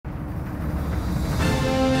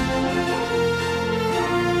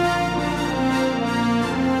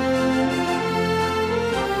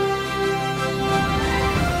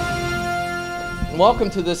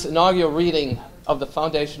Welcome to this inaugural reading of the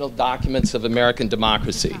foundational documents of American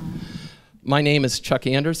democracy. My name is Chuck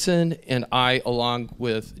Anderson, and I, along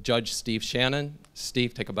with Judge Steve Shannon,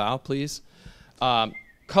 Steve, take a bow, please,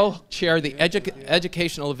 co-chair the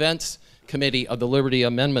Educational Events Committee of the Liberty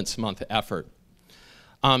Amendments Month effort.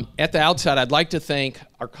 At the outset, I'd like to thank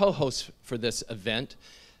our co-hosts for this event.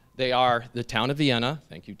 They are the Town of Vienna,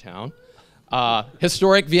 thank you, Town,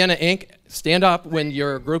 Historic Vienna, Inc., stand up when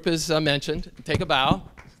your group is mentioned, take a bow,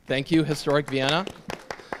 thank you, Historic Vienna,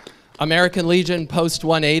 American Legion Post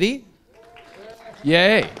 180,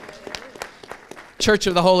 yay, Church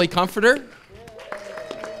of the Holy Comforter,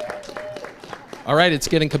 all right, it's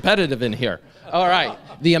getting competitive in here, all right,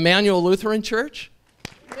 the Emmanuel Lutheran Church,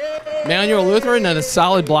 Emmanuel Lutheran and a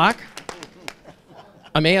solid block,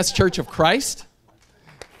 Emmaus Church of Christ,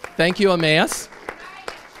 thank you, Emmaus.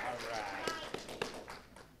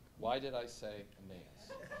 Why did I say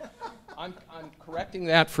Emmaus? I'm correcting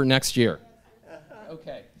that for next year.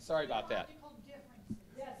 Okay, sorry about that.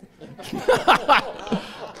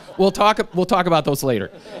 We'll talk about those later.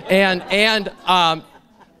 And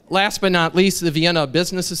last but not least, the Vienna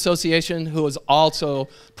Business Association, who has also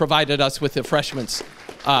provided us with refreshments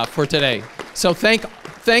for today. So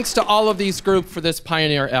thanks to all of these groups for this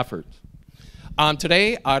pioneer effort.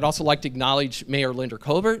 Today, I'd also like to acknowledge Mayor Linda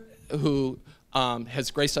Colbert, who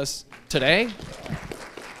has graced us today.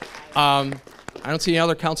 I don't see any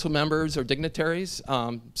other council members or dignitaries,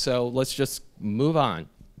 so let's just move on.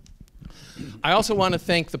 I also want to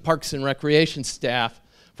thank the Parks and Recreation staff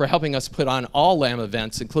for helping us put on all LAM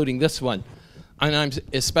events, including this one. And I'm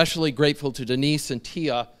especially grateful to Denise and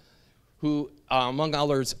Tia, who, among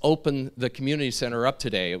others, opened the community center up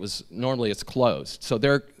today. Normally it's closed. So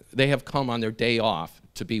they have come on their day off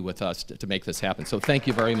to be with us to make this happen. So thank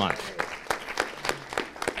you very much.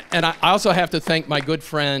 And I also have to thank my good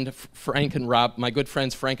friend Frank and Robin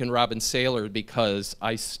Saylor, because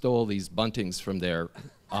I stole these buntings from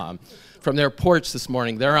their porch this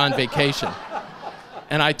morning. They're on vacation.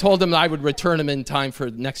 And I told them I would return them in time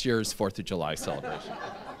for next year's 4th of July celebration.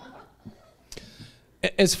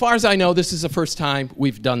 As far as I know, this is the first time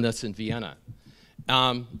we've done this in Vienna.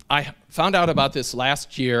 I found out about this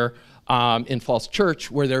last year in Falls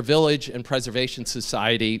Church, where their Village and Preservation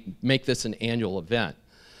Society make this an annual event.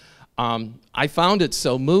 I found it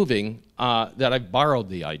so moving that I've borrowed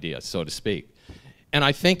the idea, so to speak. And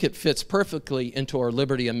I think it fits perfectly into our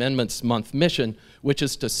Liberty Amendments Month mission, which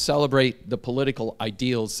is to celebrate the political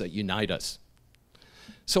ideals that unite us.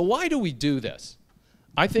 So why do we do this?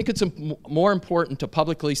 I think it's more important to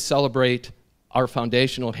publicly celebrate our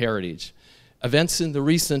foundational heritage. Events in the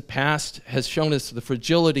recent past has shown us the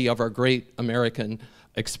fragility of our great American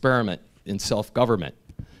experiment in self-government.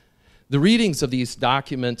 The readings of these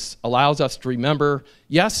documents allows us to remember,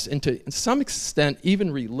 yes, and to some extent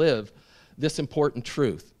even relive this important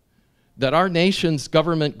truth, that our nation's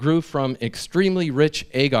government grew from extremely rich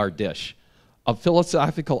agar dish of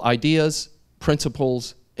philosophical ideas,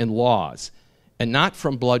 principles, and laws, and not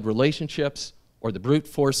from blood relationships or the brute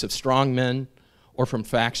force of strong men or from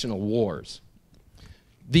factional wars.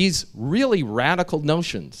 These really radical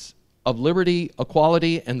notions of liberty,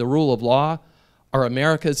 equality, and the rule of law are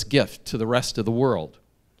America's gift to the rest of the world.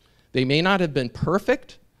 They may not have been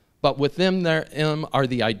perfect, but within them are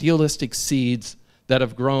the idealistic seeds that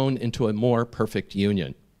have grown into a more perfect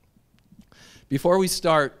union. Before we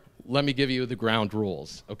start, let me give you the ground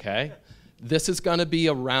rules, okay? This is going to be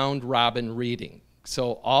a round-robin reading,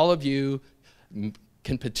 so all of you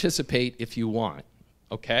can participate if you want,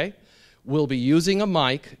 okay? We'll be using a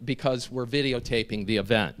mic because we're videotaping the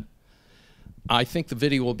event. I think the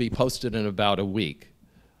video will be posted in about a week.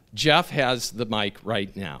 Jeff has the mic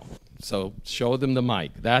right now, so show them the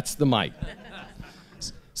mic. That's the mic.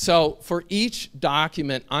 So for each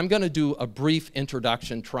document, I'm going to do a brief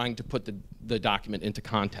introduction trying to put the document into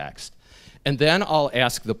context. And then I'll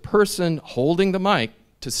ask the person holding the mic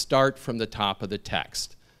to start from the top of the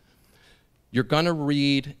text. You're going to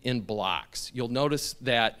read in blocks. You'll notice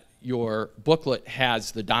that your booklet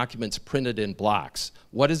has the documents printed in blocks.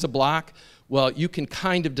 What is a block? Well, you can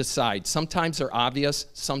kind of decide. Sometimes they're obvious,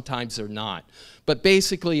 sometimes they're not. But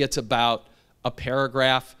basically, it's about a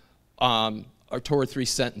paragraph or 2 or 3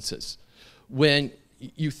 sentences. When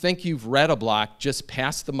you think you've read a block, just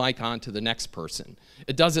pass the mic on to the next person.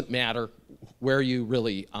 It doesn't matter where you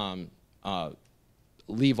really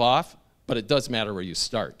leave off, but it does matter where you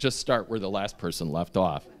start. Just start where the last person left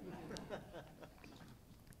off.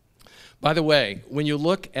 By the way, when you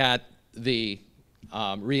look at the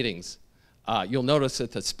readings, you'll notice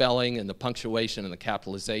that the spelling and the punctuation and the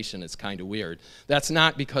capitalization is kind of weird. That's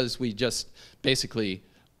not because we just basically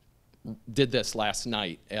did this last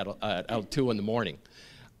night at 2 in the morning.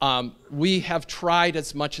 We have tried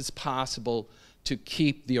as much as possible to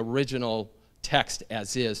keep the original text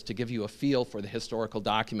as is, to give you a feel for the historical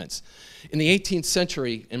documents. In the 18th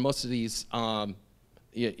century, and most of these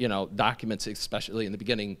documents, especially in the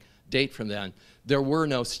beginning, date from then, there were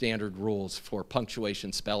no standard rules for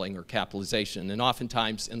punctuation, spelling, or capitalization. And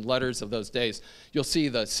oftentimes in letters of those days, you'll see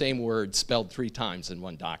the same word spelled 3 times in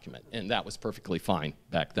one document, and that was perfectly fine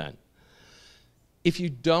back then. If you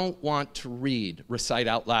don't want to recite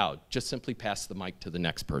out loud, just simply pass the mic to the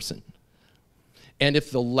next person. And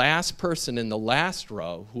if the last person in the last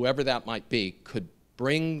row, whoever that might be, could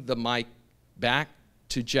bring the mic back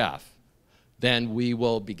to Jeff, then we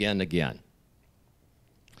will begin again.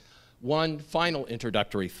 One final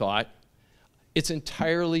introductory thought: it's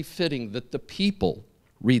entirely fitting that the people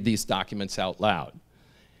read these documents out loud.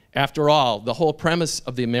 After all, the whole premise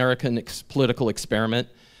of the American political experiment,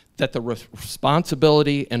 that the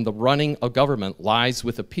responsibility and the running of government lies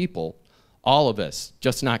with the people, all of us,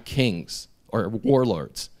 just not kings or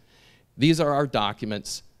warlords. These are our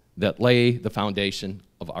documents that lay the foundation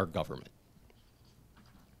of our government.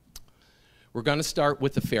 We're going to start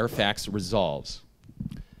with the Fairfax Resolves.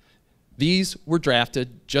 These were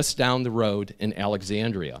drafted just down the road in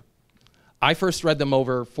Alexandria. I first read them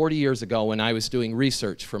over 40 years ago when I was doing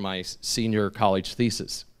research for my senior college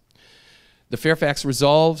thesis. The Fairfax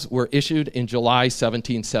Resolves were issued in July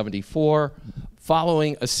 1774,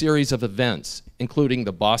 following a series of events, including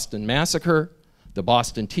the Boston Massacre, the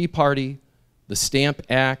Boston Tea Party, the Stamp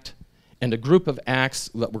Act, and a group of acts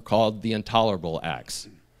that were called the Intolerable Acts.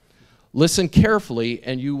 Listen carefully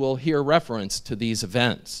and you will hear reference to these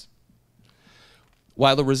events.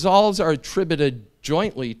 While the resolves are attributed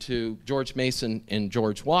jointly to George Mason and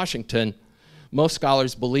George Washington, most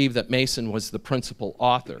scholars believe that Mason was the principal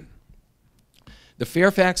author. The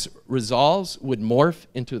Fairfax Resolves would morph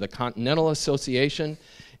into the Continental Association,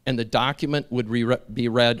 and the document would be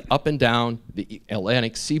read up and down the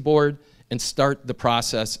Atlantic seaboard and start the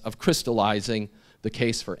process of crystallizing the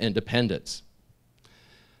case for independence.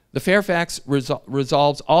 The Fairfax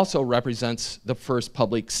Resolves also represents the first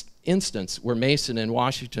public instance where Mason and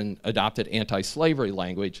Washington adopted anti-slavery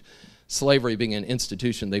language, slavery being an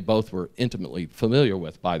institution they both were intimately familiar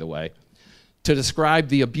with, by the way, to describe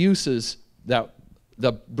the abuses that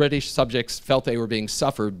the British subjects felt they were being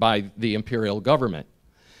suffered by the imperial government.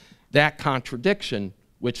 That contradiction,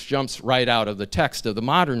 which jumps right out of the text of the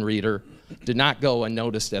modern reader, did not go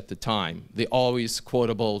unnoticed at the time. The always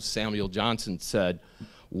quotable Samuel Johnson said,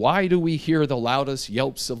 "Why do we hear the loudest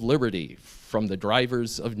yelps of liberty from the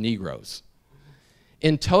drivers of Negroes?"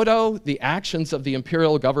 In toto, the actions of the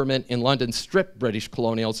imperial government in London stripped British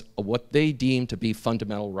colonials of what they deemed to be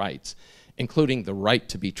fundamental rights, including the right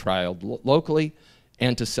to be tried locally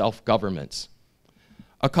and to self-governments.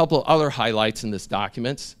 A couple other highlights in this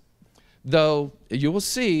document: though you will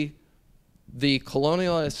see the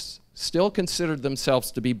colonialists still considered themselves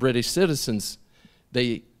to be British citizens,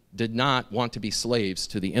 they did not want to be slaves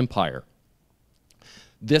to the empire.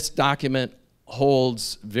 This document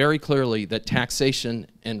holds very clearly that taxation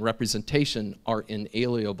and representation are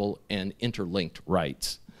inalienable and interlinked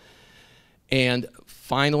rights. And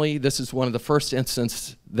finally, this is one of the first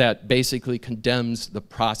instances that basically condemns the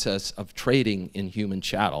process of trading in human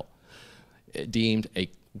chattel, deemed a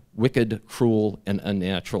wicked, cruel, and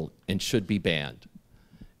unnatural, and should be banned.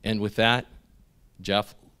 And with that,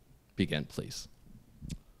 Jeff, begin, please.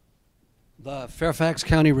 The Fairfax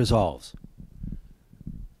County Resolves.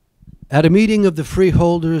 At a meeting of the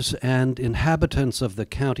freeholders and inhabitants of the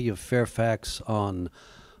county of Fairfax on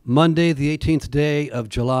Monday, the 18th day of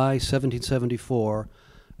July, 1774,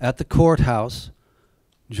 at the courthouse,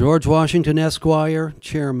 George Washington, Esquire,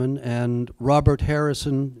 chairman, and Robert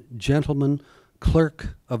Harrison, gentleman,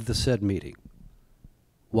 clerk of the said meeting.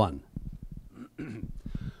 1.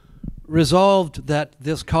 Resolved that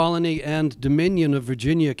this colony and dominion of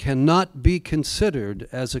Virginia cannot be considered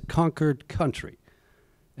as a conquered country,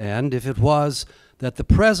 and if it was, that the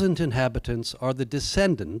present inhabitants are the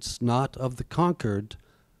descendants not of the conquered,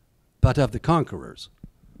 but of the conquerors.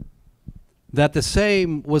 That the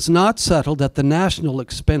same was not settled at the national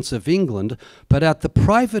expense of England, but at the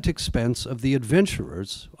private expense of the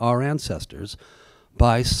adventurers, our ancestors,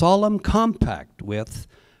 by solemn compact with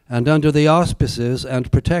and under the auspices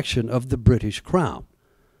and protection of the British Crown,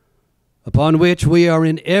 upon which we are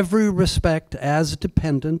in every respect as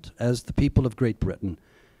dependent as the people of Great Britain,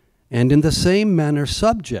 and in the same manner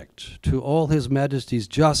subject to all His Majesty's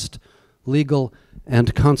just, legal,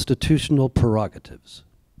 and constitutional prerogatives.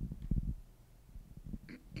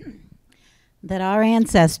 That our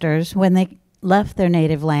ancestors, when they left their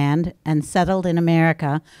native land and settled in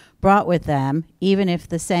America brought with them, even if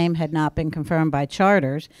the same had not been confirmed by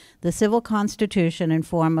charters, the civil constitution and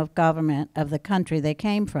form of government of the country they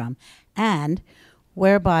came from, and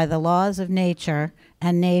whereby the laws of nature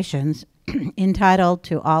and nations entitled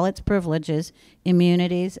to all its privileges,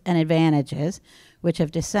 immunities, and advantages, which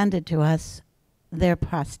have descended to us, their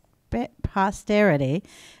posterity,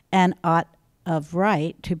 and ought of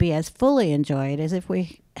right to be as fully enjoyed as if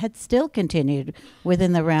we had still continued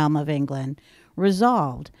within the realm of England,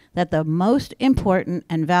 resolved that the most important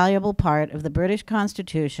and valuable part of the British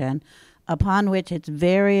Constitution, upon which its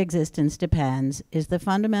very existence depends, is the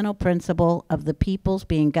fundamental principle of the people's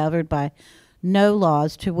being governed by no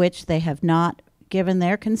laws to which they have not given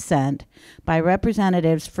their consent, by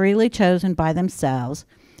representatives freely chosen by themselves,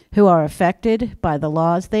 who are affected by the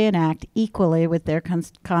laws they enact equally with their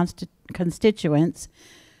constituents,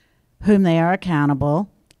 whom they are accountable,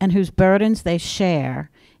 and whose burdens they share,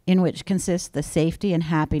 in which consists the safety and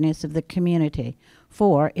happiness of the community.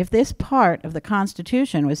 For if this part of the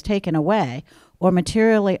Constitution was taken away or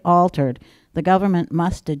materially altered, the government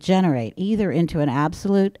must degenerate either into an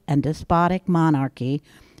absolute and despotic monarchy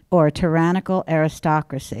or a tyrannical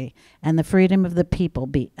aristocracy, and the freedom of the people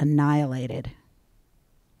be annihilated.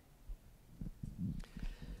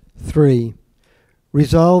 3.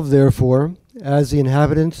 Resolve, therefore, as the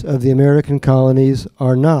inhabitants of the American colonies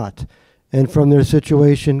are not, and from their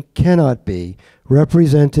situation cannot be,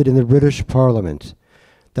 represented in the British Parliament,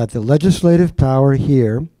 that the legislative power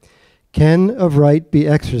here can of right be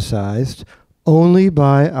exercised only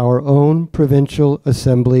by our own provincial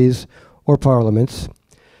assemblies or parliaments,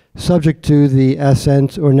 subject to the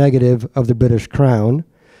assent or negative of the British Crown,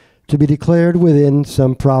 to be declared within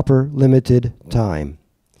some proper limited time.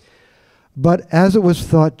 But as it was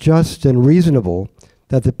thought just and reasonable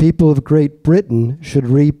that the people of Great Britain should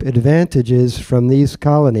reap advantages from these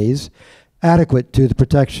colonies adequate to the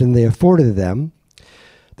protection they afforded them,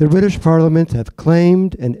 the British Parliament hath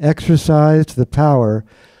claimed and exercised the power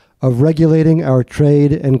of regulating our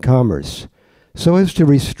trade and commerce, so as to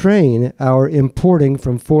restrain our importing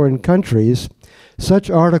from foreign countries such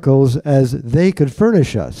articles as they could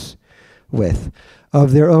furnish us with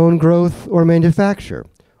of their own growth or manufacture,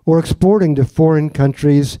 or exporting to foreign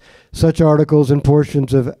countries such articles and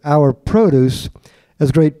portions of our produce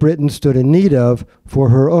as Great Britain stood in need of for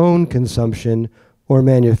her own consumption or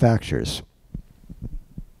manufactures.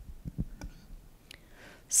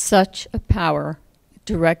 Such a power,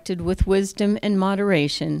 directed with wisdom and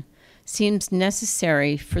moderation, seems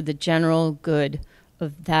necessary for the general good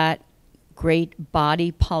of that great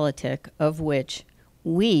body politic of which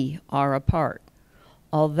we are a part,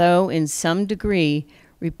 although in some degree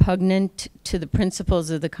repugnant to the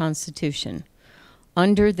principles of the Constitution.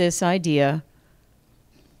 Under this idea,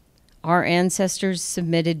 our ancestors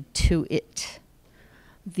submitted to it.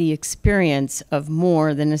 The experience of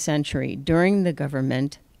more than a century during the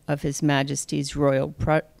government of His Majesty's royal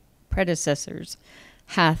predecessors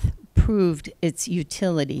hath proved its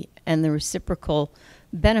utility, and the reciprocal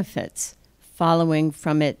benefits following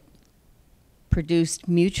from it produced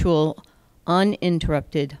mutual,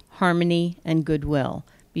 uninterrupted harmony and goodwill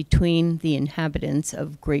between the inhabitants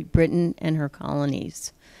of Great Britain and her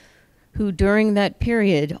colonies, who during that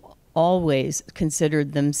period always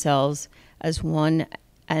considered themselves as one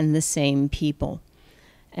and the same people.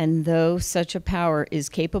 And though such a power is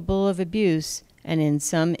capable of abuse, and in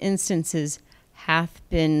some instances hath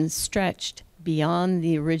been stretched beyond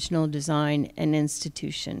the original design and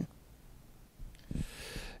institution,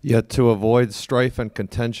 yet to avoid strife and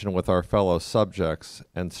contention with our fellow subjects,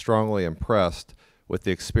 and strongly impressed with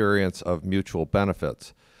the experience of mutual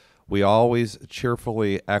benefits, we always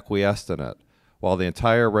cheerfully acquiesced in it, while the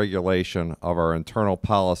entire regulation of our internal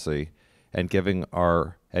policy and giving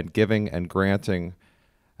and granting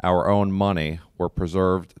our own money were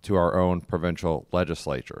preserved to our own provincial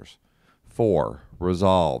legislatures. 4.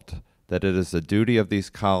 Resolved that it is the duty of these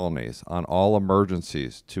colonies on all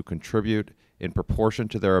emergencies to contribute in proportion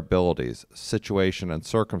to their abilities, situation, and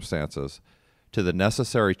circumstances to the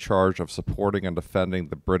necessary charge of supporting and defending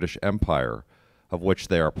the British Empire, of which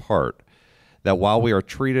they are part, that while we are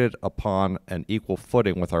treated upon an equal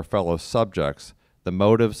footing with our fellow subjects, the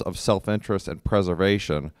motives of self-interest and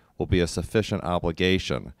preservation will be a sufficient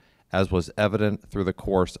obligation, as was evident through the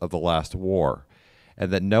course of the last war,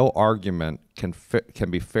 and that no argument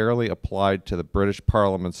can be fairly applied to the British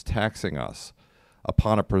Parliament's taxing us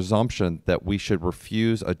upon a presumption that we should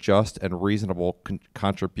refuse a just and reasonable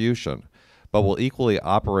contribution, but will equally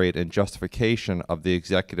operate in justification of the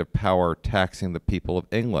executive power taxing the people of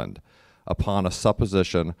England upon a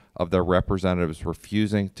supposition of their representatives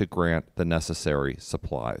refusing to grant the necessary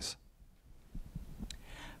supplies.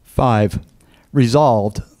 5.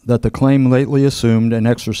 Resolved that the claim lately assumed and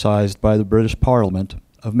exercised by the British Parliament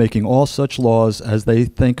of making all such laws as they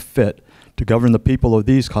think fit to govern the people of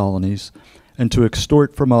these colonies and to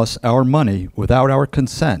extort from us our money without our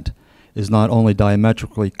consent is not only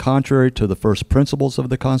diametrically contrary to the first principles of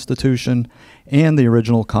the Constitution and the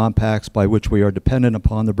original compacts by which we are dependent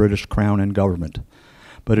upon the British Crown and government,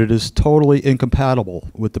 but it is totally incompatible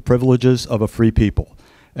with the privileges of a free people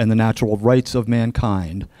and the natural rights of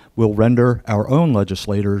mankind, will render our own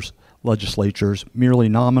legislatures merely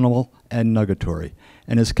nominal and nugatory,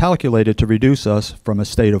 and is calculated to reduce us from a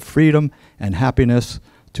state of freedom and happiness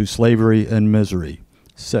to slavery and misery.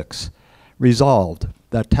 6. Resolved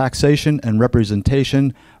that taxation and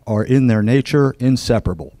representation are in their nature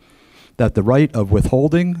inseparable, that the right of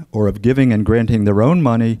withholding or of giving and granting their own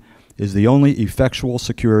money is the only effectual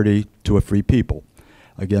security to a free people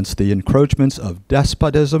against the encroachments of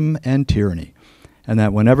despotism and tyranny, and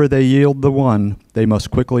that whenever they yield the one, they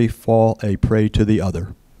must quickly fall a prey to the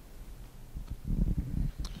other.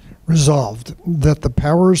 Resolved that the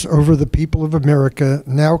powers over the people of America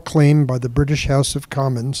now claimed by the British House of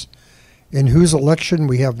Commons, in whose election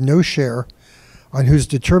we have no share, on whose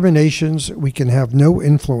determinations we can have no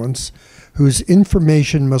influence, whose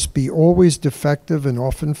information must be always defective and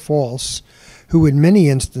often false, who in many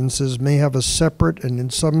instances may have a separate and in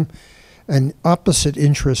some an opposite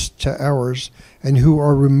interest to ours, and who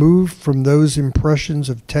are removed from those impressions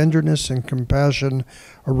of tenderness and compassion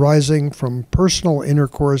arising from personal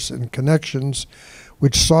intercourse and connections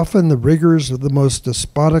which soften the rigors of the most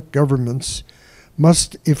despotic governments,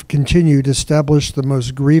 must, if continued, establish the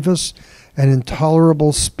most grievous and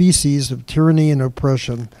intolerable species of tyranny and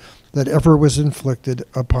oppression that ever was inflicted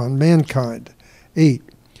upon mankind. 8.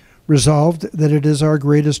 Resolved that it is our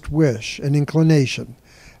greatest wish and inclination,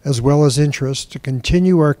 as well as interest, to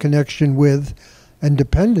continue our connection with and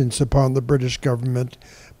dependence upon the British government,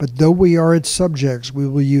 but though we are its subjects, we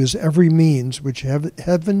will use every means which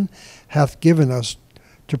heaven hath given us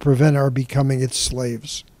to prevent our becoming its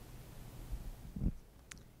slaves.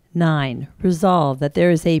 9. Resolve that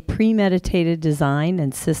there is a premeditated design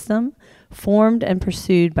and system formed and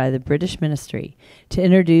pursued by the British ministry to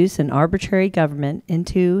introduce an arbitrary government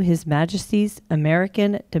into His Majesty's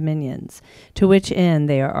American dominions, to which end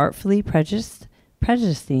they are artfully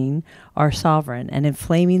prejudicing our sovereign and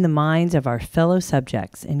inflaming the minds of our fellow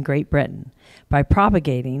subjects in Great Britain by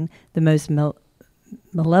propagating the most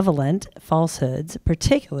malevolent falsehoods,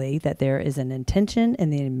 particularly that there is an intention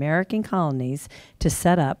in the American colonies to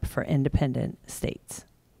set up for independent states.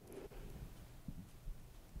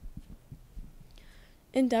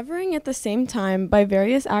 Endeavoring at the same time, by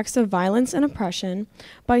various acts of violence and oppression,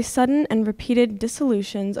 by sudden and repeated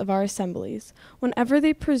dissolutions of our assemblies, whenever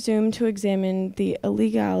they presume to examine the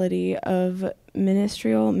illegality of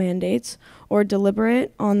ministerial mandates or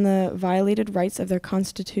deliberate on the violated rights of their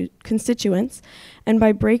constituents, and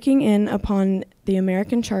by breaking in upon the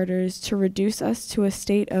American charters to reduce us to a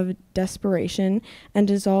state of desperation and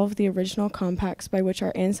dissolve the original compacts by which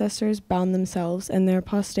our ancestors bound themselves and their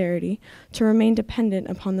posterity to remain dependent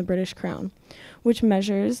upon the British Crown, which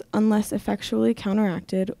measures, unless effectually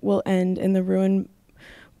counteracted, will end in the ruin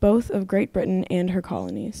both of Great Britain and her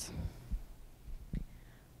colonies.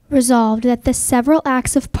 Resolved that the several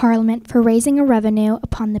acts of Parliament for raising a revenue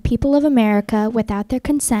upon the people of America without their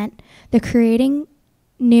consent, the creating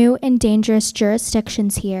new and dangerous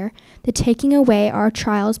jurisdictions here, the taking away our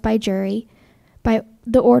trials by jury, by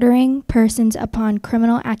the ordering persons upon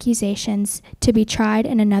criminal accusations to be tried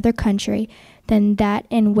in another country than that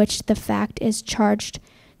in which the fact is charged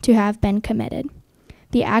to have been committed.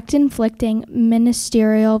 The act inflicting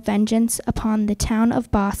ministerial vengeance upon the town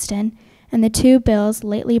of Boston, and the 2 bills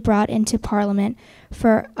lately brought into Parliament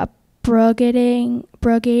for abrogating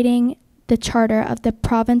the charter of the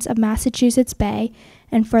province of Massachusetts Bay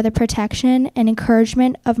and for the protection and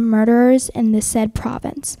encouragement of murderers in the said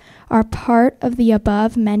province, are part of the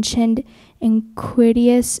above-mentioned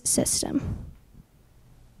iniquitous system.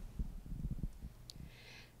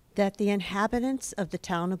 That the inhabitants of the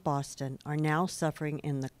town of Boston are now suffering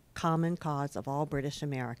in the common cause of all British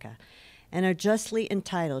America, and are justly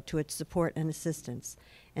entitled to its support and assistance,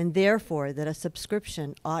 and therefore that a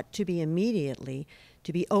subscription ought to be immediately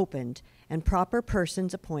to be opened and proper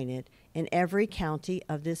persons appointed in every county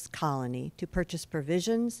of this colony to purchase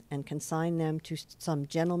provisions and consign them to some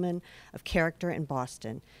gentleman of character in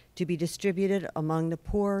Boston to be distributed among the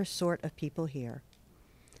poorer sort of people here.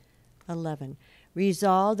 11.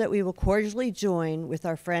 Resolved that we will cordially join with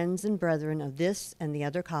our friends and brethren of this and the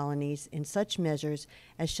other colonies in such measures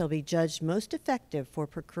as shall be judged most effective for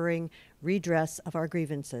procuring redress of our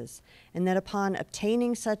grievances, and that upon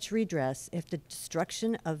obtaining such redress, if the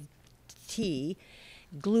destruction of tea,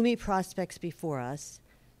 gloomy prospects before us,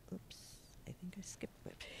 I think I skipped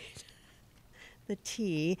my page. The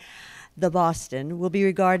tea, the Boston, will be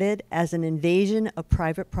regarded as an invasion of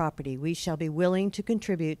private property. We shall be willing to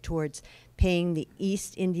contribute towards paying the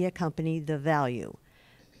East India Company the value.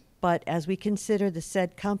 But as we consider the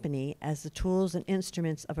said company as the tools and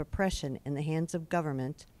instruments of oppression in the hands of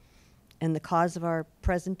government and the cause of our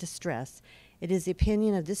present distress, it is the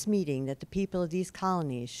opinion of this meeting that the people of these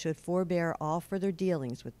colonies should forbear all further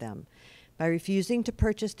dealings with them by refusing to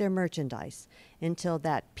purchase their merchandise until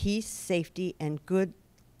that peace, safety, and good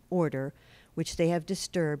order which they have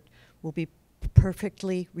disturbed will be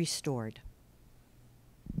perfectly restored.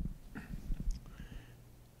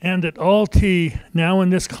 And that all tea now in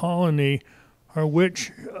this colony, or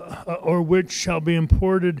which shall be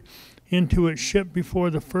imported into its ship before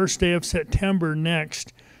the first day of September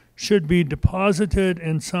next, should be deposited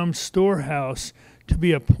in some storehouse to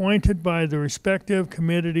be appointed by the respective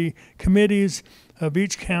committees of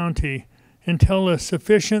each county until a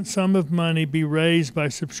sufficient sum of money be raised by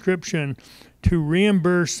subscription to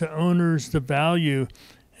reimburse the owners the value,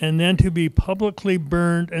 and then to be publicly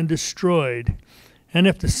burned and destroyed. And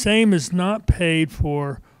if the same is not paid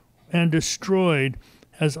for and destroyed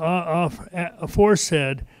as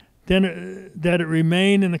aforesaid, then that it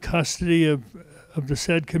remain in the custody of the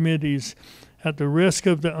said committees at the risk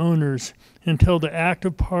of the owners until the Act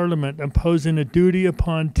of Parliament imposing a duty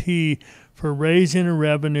upon tea for raising a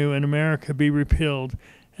revenue in America be repealed,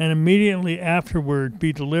 and immediately afterward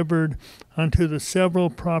be delivered unto the several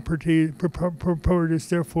properties,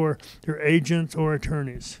 therefore their agents or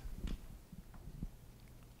attorneys.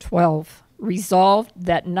 12. Resolved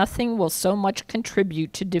that nothing will so much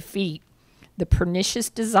contribute to defeat the pernicious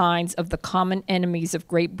designs of the common enemies of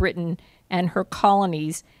Great Britain and her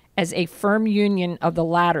colonies as a firm union of the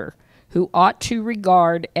latter, who ought to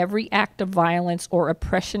regard every act of violence or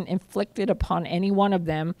oppression inflicted upon any one of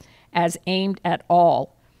them as aimed at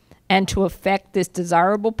all, and to effect this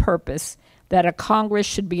desirable purpose, that a Congress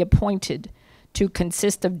should be appointed to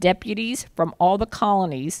consist of deputies from all the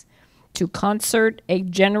colonies, to concert a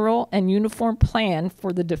general and uniform plan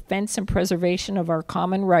for the defense and preservation of our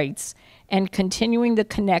common rights, and continuing the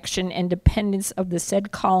connection and dependence of the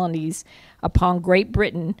said colonies upon Great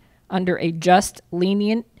Britain under a just,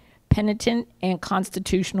 lenient, penitent, and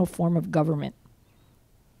constitutional form of government.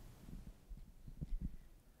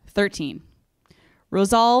 13.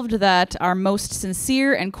 Resolved that our most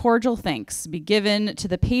sincere and cordial thanks be given to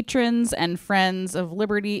the patrons and friends of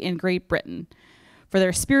liberty in Great Britain for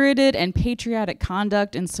their spirited and patriotic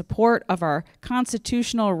conduct in support of our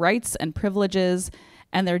constitutional rights and privileges,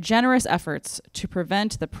 and their generous efforts to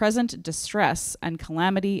prevent the present distress and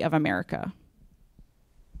calamity of America.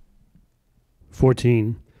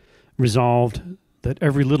 14. Resolved that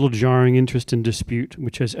every little jarring interest and dispute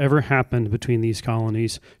which has ever happened between these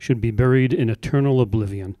colonies should be buried in eternal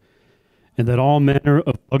oblivion, and that all manner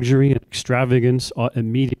of luxury and extravagance ought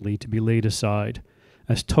immediately to be laid aside,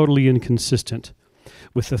 as totally inconsistent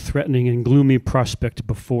with the threatening and gloomy prospect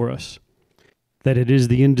before us, that it is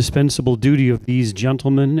the indispensable duty of these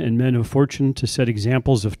gentlemen and men of fortune to set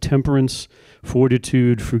examples of temperance,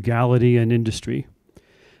 fortitude, frugality, and industry,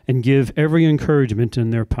 and give every encouragement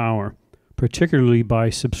in their power, particularly by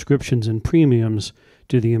subscriptions and premiums,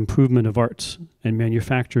 to the improvement of arts and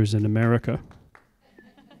manufactures in America.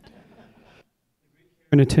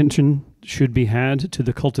 And attention should be had to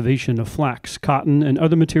the cultivation of flax, cotton, and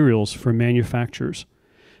other materials for manufactures,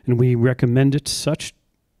 and we recommend it such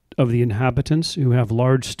of the inhabitants who have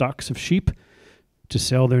large stocks of sheep to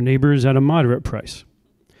sell their neighbors at a moderate price,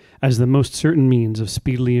 as the most certain means of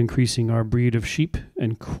speedily increasing our breed of sheep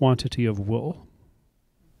and quantity of wool.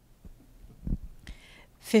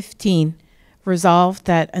 15. Resolved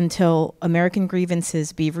that until American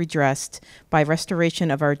grievances be redressed by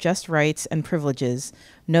restoration of our just rights and privileges,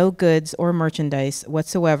 no goods or merchandise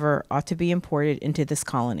whatsoever ought to be imported into this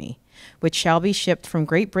colony, which shall be shipped from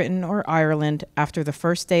Great Britain or Ireland after the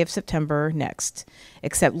first day of September next,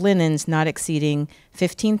 except linens not exceeding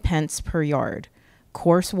 15 pence per yard,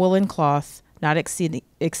 coarse woolen cloth not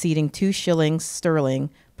exceeding 2 shillings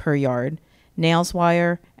sterling per yard, nails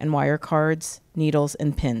wire and wire cards, needles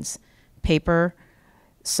and pins, paper,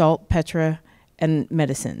 salt, petra, and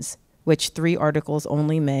medicines, which 3 articles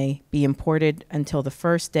only may be imported until the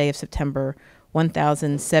first day of September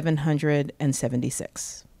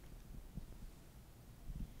 1776.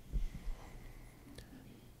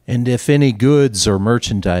 And if any goods or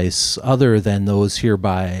merchandise other than those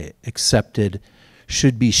hereby accepted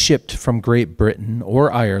should be shipped from Great Britain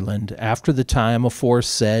or Ireland after the time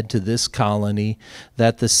aforesaid to this colony,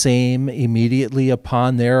 that the same immediately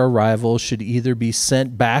upon their arrival should either be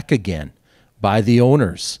sent back again by the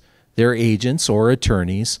owners, their agents or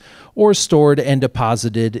attorneys, or stored and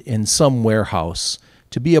deposited in some warehouse,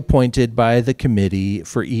 to be appointed by the committee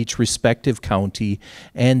for each respective county,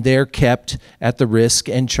 and there kept at the risk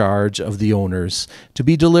and charge of the owners, to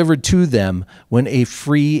be delivered to them when a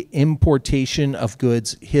free importation of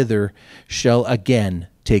goods hither shall again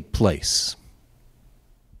take place.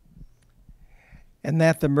 And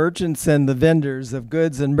that the merchants and the vendors of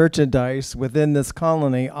goods and merchandise within this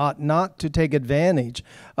colony ought not to take advantage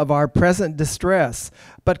of our present distress,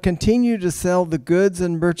 but continue to sell the goods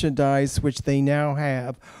and merchandise which they now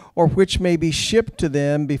have, or which may be shipped to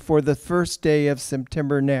them before the first day of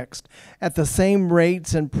September next, at the same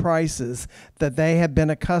rates and prices that they have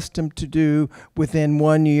been accustomed to do within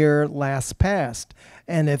 1 year last past.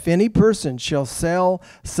 And if any person shall sell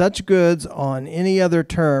such goods on any other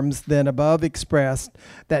terms than above expressed,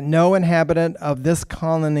 that no inhabitant of this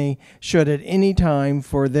colony should at any time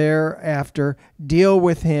for thereafter deal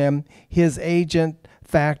with him, his agent,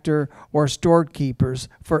 factor, or storekeepers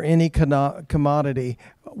for any commodity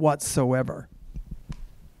whatsoever.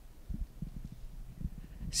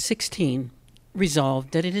 16.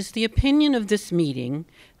 Resolved that it is the opinion of this meeting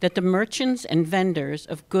that the merchants and vendors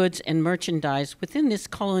of goods and merchandise within this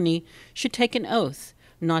colony should take an oath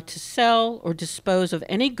not to sell or dispose of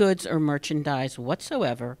any goods or merchandise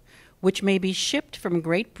whatsoever which may be shipped from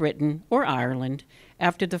Great Britain or Ireland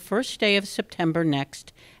after the first day of September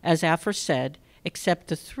next, as aforesaid, except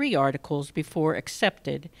the 3 articles before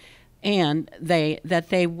accepted, and that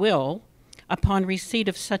they will, upon receipt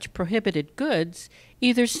of such prohibited goods,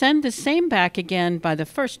 either send the same back again by the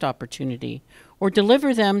first opportunity, or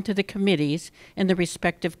deliver them to the committees in the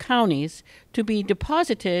respective counties to be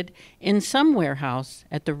deposited in some warehouse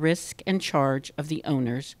at the risk and charge of the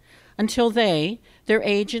owners, until they, their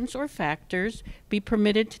agents or factors, be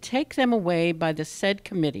permitted to take them away by the said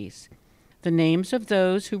committees. The names of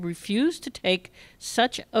those who refuse to take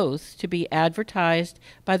such oath to be advertised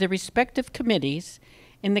by the respective committees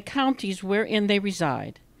in the counties wherein they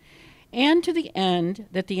reside, and to the end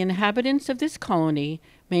that the inhabitants of this colony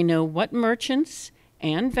may know what merchants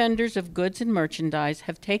and vendors of goods and merchandise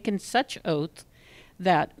have taken such oath,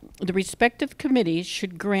 that the respective committees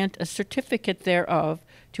should grant a certificate thereof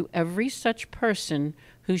to every such person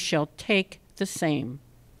who shall take the same.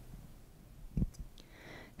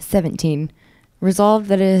 17. Resolved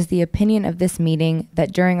that it is the opinion of this meeting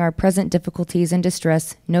that during our present difficulties and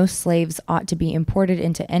distress, no slaves ought to be imported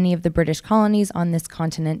into any of the British colonies on this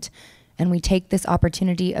continent, and we take this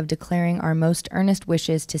opportunity of declaring our most earnest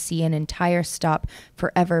wishes to see an entire stop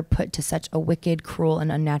forever put to such a wicked, cruel,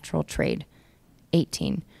 and unnatural trade.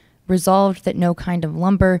 18. Resolved that no kind of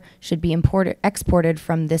lumber should be exported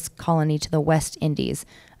from this colony to the West Indies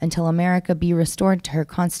until America be restored to her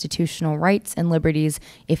constitutional rights and liberties,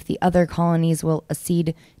 if the other colonies will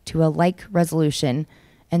accede to a like resolution,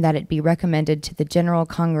 and that it be recommended to the General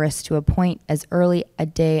Congress to appoint as early a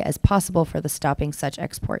day as possible for the stopping such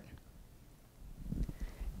export.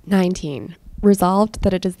 19. Resolved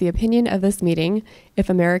that it is the opinion of this meeting, if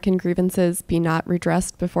American grievances be not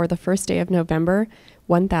redressed before the first day of November,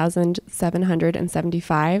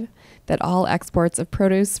 1775, that all exports of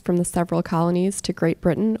produce from the several colonies to Great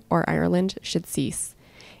Britain or Ireland should cease,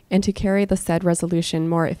 and to carry the said resolution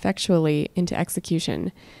more effectually into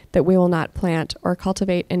execution, that we will not plant or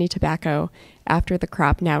cultivate any tobacco after the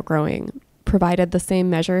crop now growing, provided the same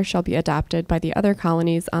measure shall be adopted by the other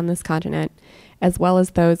colonies on this continent, as well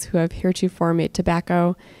as those who have heretofore made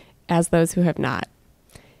tobacco, as those who have not.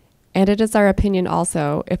 And it is our opinion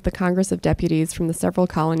also, if the Congress of Deputies from the several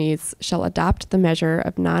colonies shall adopt the measure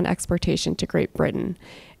of non-exportation to Great Britain,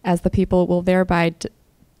 as the people will thereby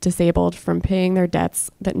disabled from paying their debts,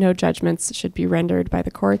 that no judgments should be rendered by the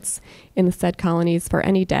courts in the said colonies for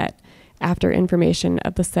any debt, after information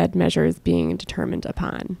of the said measures being determined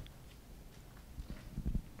upon.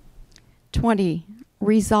 20.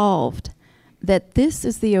 Resolved that this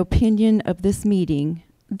is the opinion of this meeting,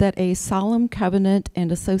 that a solemn covenant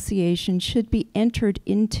and association should be entered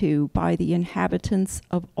into by the inhabitants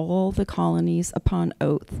of all the colonies upon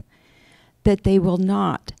oath, that they will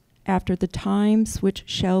not, after the times which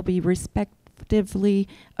shall be respectively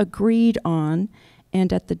agreed on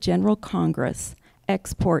and at the General Congress,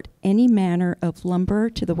 export any manner of lumber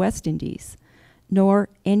to the West Indies, nor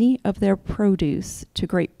any of their produce to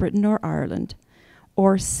Great Britain or Ireland,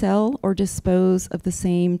 or sell or dispose of the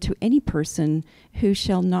same to any person who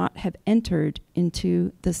shall not have entered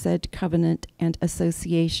into the said covenant and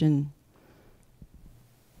association.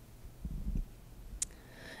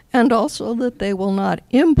 And also that they will not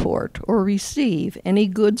import or receive any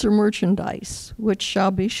goods or merchandise which shall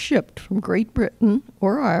be shipped from Great Britain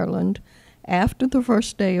or Ireland after the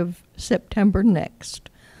first day of September next,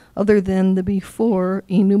 other than the before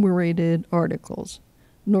enumerated articles,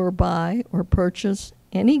 nor buy or purchase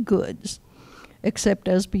any goods, except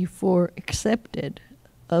as before accepted,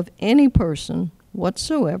 of any person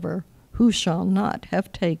whatsoever who shall not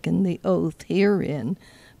have taken the oath herein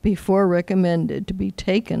before recommended to be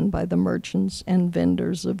taken by the merchants and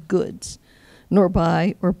vendors of goods, nor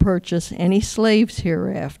buy or purchase any slaves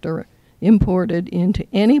hereafter imported into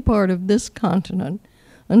any part of this continent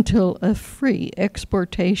until a free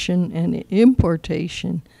exportation and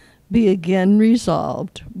importation be again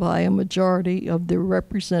resolved by a majority of the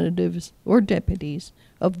representatives or deputies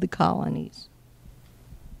of the colonies.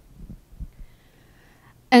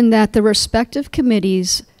 And that the respective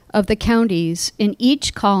committees of the counties in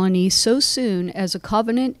each colony, so soon as a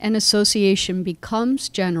covenant and association becomes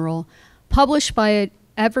general, publish by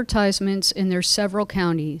advertisements in their several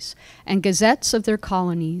counties and gazettes of their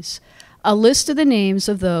colonies a list of the names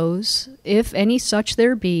of those, if any such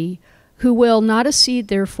there be, who will not accede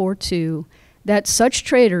therefore to, that such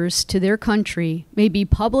traitors to their country may be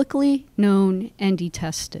publicly known and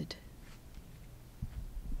detested.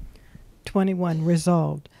 21,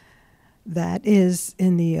 resolved. That is,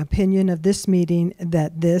 in the opinion of this meeting,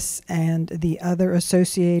 that this and the other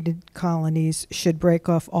associated colonies should break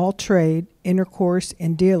off all trade, intercourse,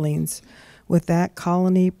 and dealings with that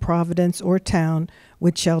colony, province, or town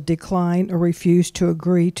which shall decline or refuse to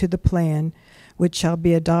agree to the plan which shall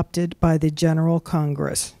be adopted by the General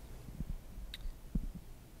Congress.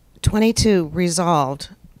 22, resolved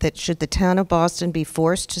that should the town of Boston be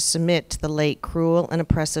forced to submit to the late cruel and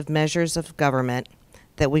oppressive measures of government,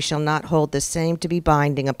 that we shall not hold the same to be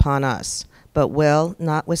binding upon us, but will,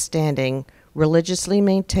 notwithstanding, religiously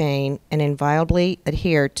maintain and inviolably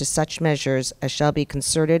adhere to such measures as shall be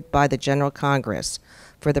concerted by the General Congress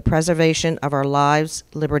for the preservation of our lives,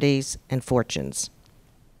 liberties, and fortunes.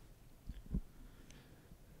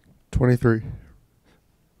 23.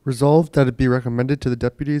 Resolved that it be recommended to the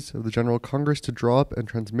deputies of the General Congress to draw up and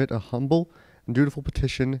transmit a humble and dutiful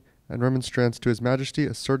petition and remonstrance to His Majesty,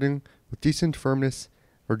 asserting with decent firmness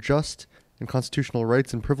our just and constitutional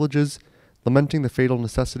rights and privileges, lamenting the fatal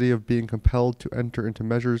necessity of being compelled to enter into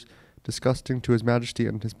measures disgusting to His Majesty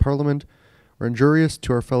and His Parliament, or injurious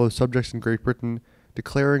to our fellow subjects in Great Britain,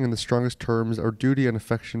 declaring in the strongest terms our duty and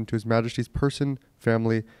affection to His Majesty's person,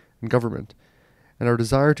 family, and government, and our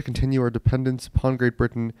desire to continue our dependence upon Great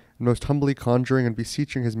Britain, and most humbly conjuring and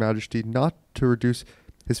beseeching His Majesty not to reduce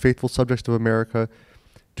His faithful subjects of America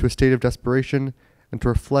to a state of desperation, and to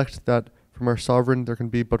reflect that from our sovereign there can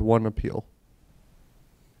be but one appeal.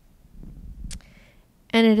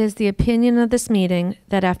 And it is the opinion of this meeting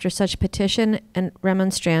that after such petition and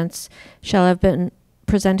remonstrance shall have been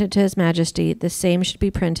presented to His Majesty, the same should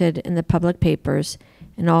be printed in the public papers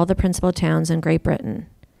in all the principal towns in Great Britain.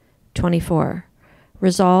 24.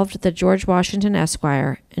 Resolved that George Washington,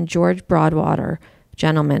 Esquire, and George Broadwater,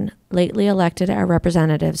 gentlemen, lately elected our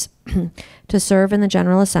representatives to serve in the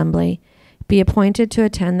General Assembly, be appointed to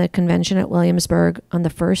attend the convention at Williamsburg on the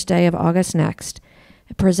first day of August next,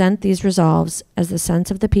 and present these resolves as the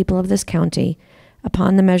sense of the people of this county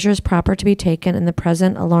upon the measures proper to be taken in the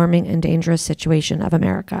present alarming and dangerous situation of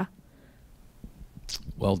America.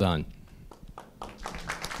 Well done.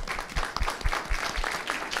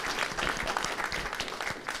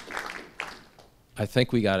 I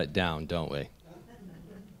think we got it down, don't we?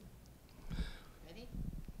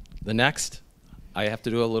 The next, I have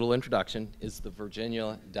to do a little introduction, is the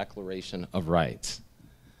Virginia Declaration of Rights.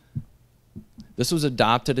 This was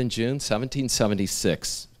adopted in June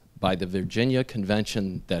 1776 by the Virginia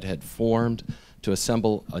Convention that had formed to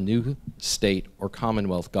assemble a new state or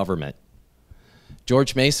commonwealth government.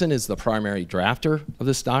 George Mason is the primary drafter of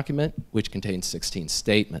this document, which contains 16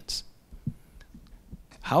 statements.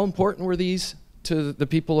 How important were these to the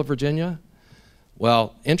people of Virginia?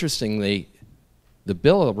 Well, interestingly, the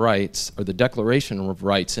Bill of Rights, or the Declaration of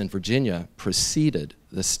Rights in Virginia, preceded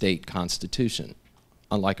the state constitution,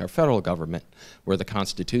 unlike our federal government, where the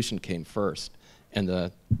Constitution came first, and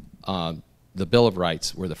the Bill of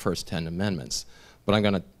Rights were the first 10 amendments. But I'm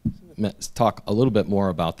going to talk a little bit more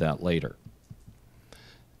about that later.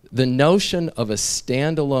 The notion of a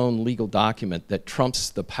standalone legal document that trumps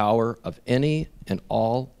the power of any and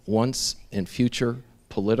all once and future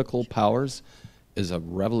political powers is a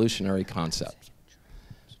revolutionary concept.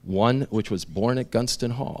 one which was born at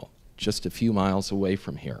Gunston Hall, just a few miles away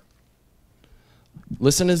from here.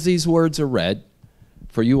 Listen as these words are read,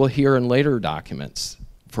 for you will hear in later documents,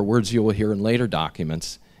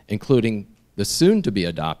 including the soon-to-be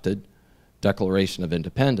adopted Declaration of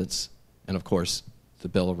Independence, and of course, the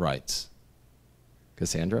Bill of Rights.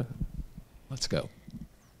 Cassandra, let's go.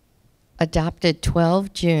 Adopted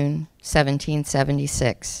 12 June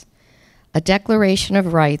 1776. A Declaration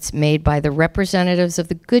of Rights made by the representatives of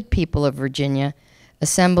the good people of Virginia,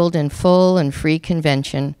 assembled in full and free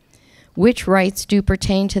convention, which rights do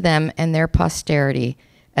pertain to them and their posterity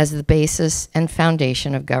as the basis and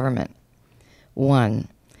foundation of government. 1.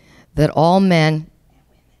 That all men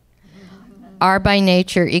are by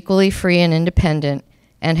nature equally free and independent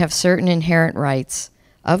and have certain inherent rights,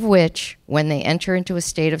 of which, when they enter into a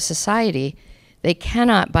state of society, they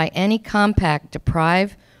cannot by any compact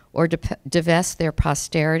deprive or divest their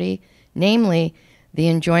posterity, namely, the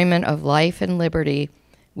enjoyment of life and liberty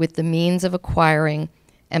with the means of acquiring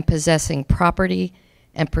and possessing property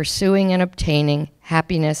and pursuing and obtaining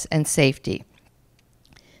happiness and safety.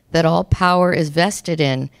 That all power is vested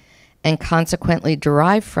in and consequently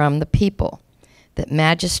derived from the people. That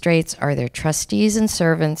magistrates are their trustees and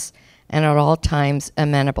servants and at all times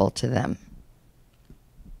amenable to them.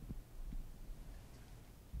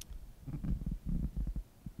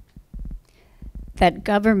 That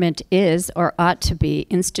government is or ought to be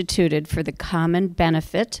instituted for the common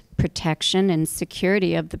benefit, protection, and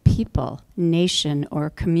security of the people, nation,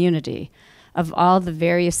 or community, of all the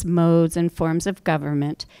various modes and forms of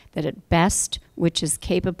government, that at best, which is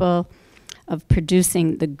capable of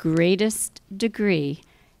producing the greatest degree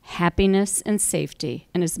happiness and safety,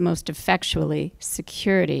 and is most effectually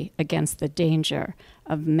security against the danger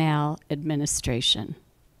of maladministration.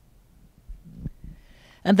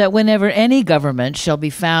 And that whenever any government shall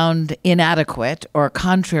be found inadequate or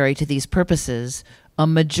contrary to these purposes, a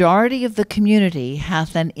majority of the community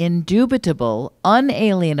hath an indubitable,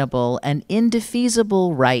 unalienable, and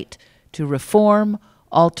indefeasible right to reform,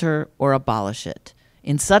 alter, or abolish it,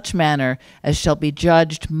 in such manner as shall be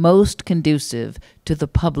judged most conducive to the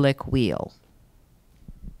public weal.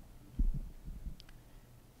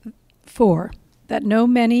 4. That no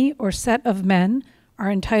many or set of men are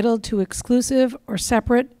entitled to exclusive or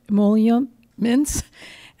separate emoluments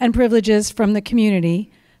and privileges from the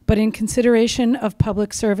community, but in consideration of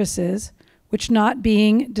public services, which not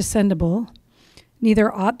being descendable,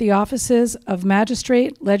 neither ought the offices of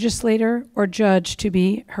magistrate, legislator, or judge to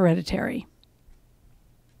be hereditary.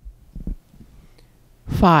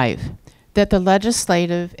 5. That the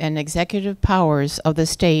legislative and executive powers of the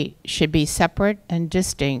state should be separate and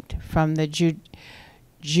distinct from the judicative,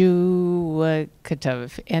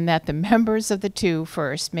 and that the members of the two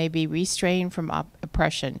first may be restrained from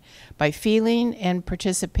oppression by feeling and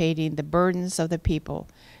participating the burdens of the people.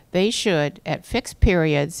 They should, at fixed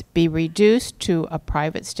periods, be reduced to a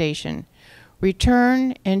private station,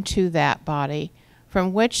 return into that body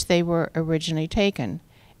from which they were originally taken,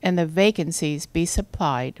 and the vacancies be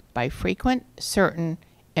supplied by frequent, certain,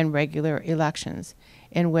 and regular elections,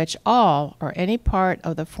 in which all or any part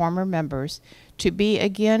of the former members to be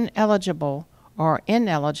again eligible or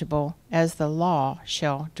ineligible as the law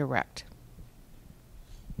shall direct.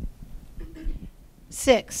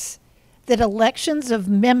 6. That elections of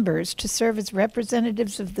members to serve as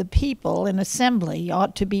representatives of the people in assembly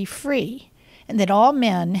ought to be free, and that all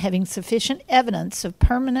men having sufficient evidence of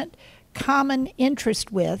permanent common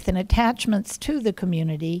interest with and attachments to the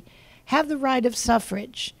community have the right of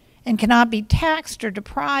suffrage, and cannot be taxed or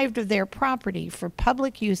deprived of their property for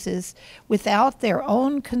public uses without their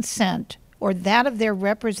own consent or that of their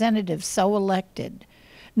representatives so elected,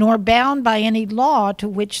 nor bound by any law to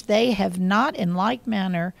which they have not in like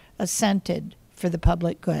manner assented for the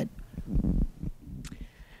public good.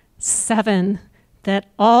 7.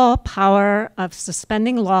 That all power of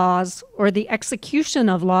suspending laws or the execution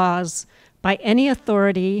of laws by any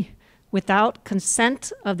authority without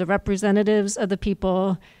consent of the representatives of the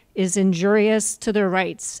people is injurious to their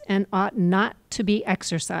rights and ought not to be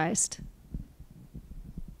exercised.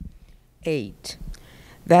 8.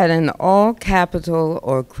 That in all capital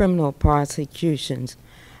or criminal prosecutions,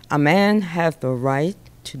 a man hath the right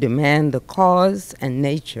to demand the cause and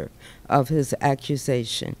nature of his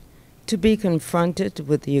accusation, to be confronted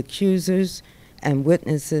with the accusers and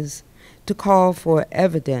witnesses, to call for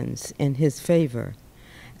evidence in his favor,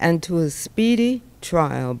 and to a speedy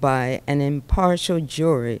trial by an impartial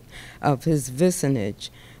jury of his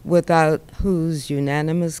vicinage, without whose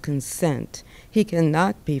unanimous consent he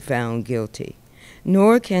cannot be found guilty,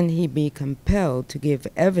 nor can he be compelled to give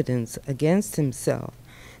evidence against himself,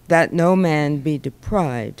 that no man be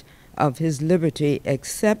deprived of his liberty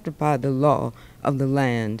except by the law of the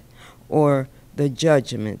land or the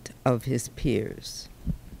judgment of his peers.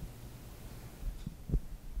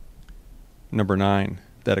 Number 9,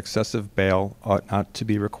 that excessive bail ought not to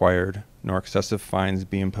be required, nor excessive fines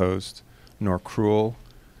be imposed, nor cruel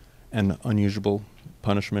and unusual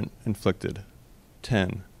punishment inflicted.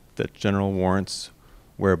 10, that general warrants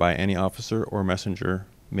whereby any officer or messenger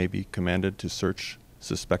may be commanded to search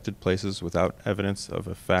suspected places without evidence of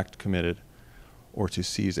a fact committed, or to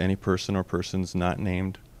seize any person or persons not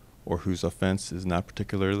named, or whose offense is not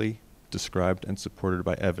particularly described and supported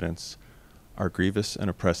by evidence, are grievous and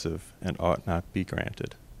oppressive and ought not be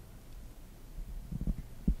granted.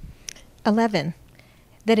 11,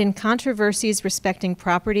 that in controversies respecting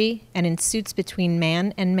property and in suits between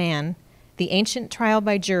man and man, the ancient trial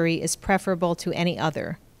by jury is preferable to any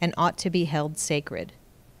other and ought to be held sacred.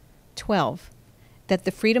 12, that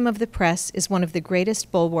the freedom of the press is one of the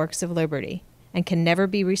greatest bulwarks of liberty and can never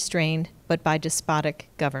be restrained but by despotic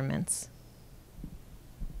governments.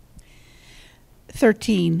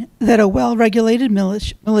 13, that a well-regulated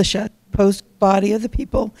militia, composed body of the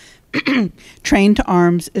people, trained to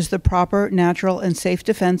arms, is the proper, natural, and safe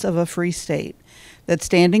defense of a free state, that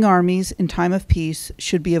standing armies in time of peace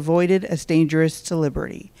should be avoided as dangerous to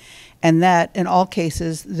liberty, and that, in all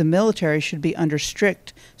cases, the military should be under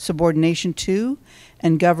strict subordination to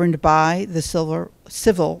and governed by the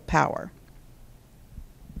civil power.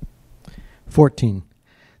 14,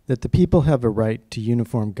 that the people have a right to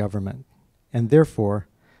uniform government, and therefore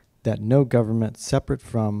that no government separate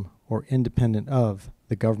from or independent of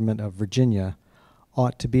the government of Virginia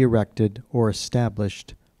ought to be erected or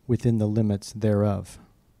established within the limits thereof.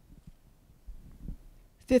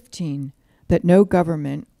 15, that no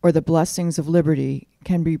government or the blessings of liberty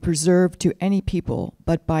can be preserved to any people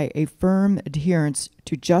but by a firm adherence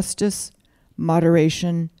to justice,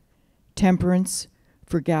 moderation, temperance,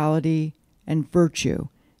 frugality, and virtue,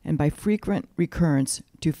 and by frequent recurrence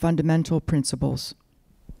to fundamental principles.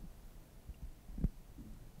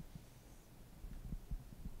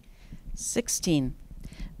 16,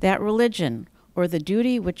 that religion, or the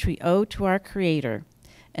duty which we owe to our Creator,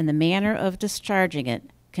 and the manner of discharging it,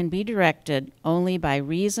 can be directed only by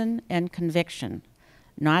reason and conviction,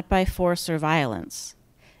 not by force or violence,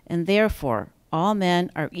 and therefore all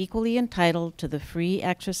men are equally entitled to the free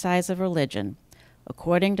exercise of religion,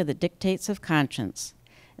 according to the dictates of conscience,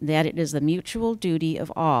 and that it is the mutual duty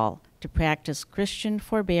of all to practice Christian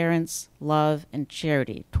forbearance, love, and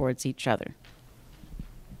charity towards each other.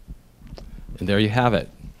 And there you have it,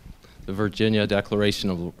 the Virginia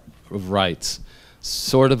Declaration of Rights,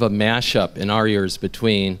 sort of a mashup in our ears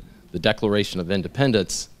between the Declaration of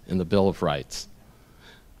Independence and the Bill of Rights.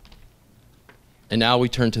 And now we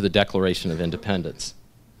turn to the Declaration of Independence.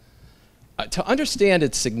 To understand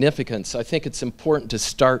its significance, I think it's important to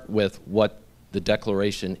start with what the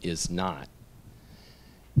Declaration is not.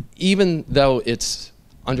 Even though it's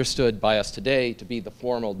understood by us today to be the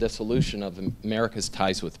formal dissolution of America's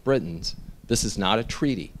ties with Britain, this is not a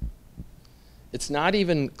treaty. It's not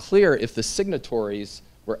even clear if the signatories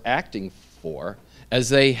were acting for, as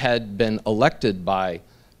they had been elected by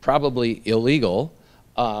probably illegal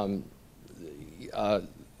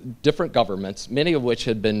different governments, many of which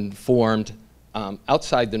had been formed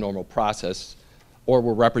outside the normal process or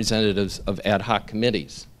were representatives of ad hoc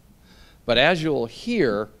committees. But as you'll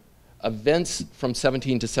hear, events from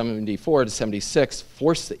 1774 to 76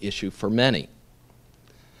 forced the issue for many.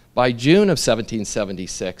 By June of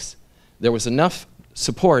 1776, there was enough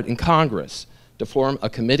support in Congress to form a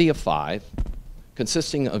committee of 5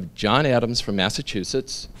 consisting of John Adams from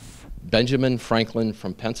Massachusetts, Benjamin Franklin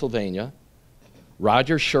from Pennsylvania,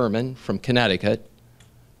 Roger Sherman from Connecticut,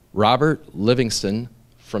 Robert Livingston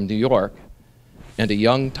from New York, and a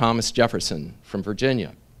young Thomas Jefferson from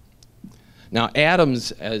Virginia. Now,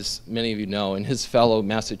 Adams, as many of you know, and his fellow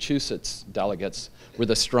Massachusetts delegates were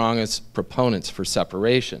the strongest proponents for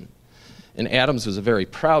separation. And Adams was a very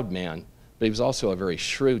proud man, but he was also a very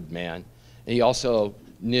shrewd man. And he also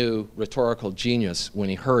knew rhetorical genius when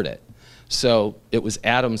he heard it. So it was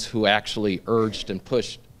Adams who actually urged and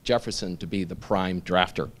pushed Jefferson to be the prime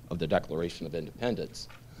drafter of the Declaration of Independence.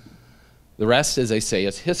 The rest, as they say,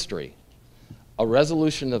 is history. A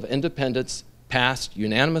resolution of independence passed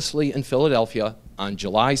unanimously in Philadelphia on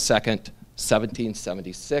July 2nd,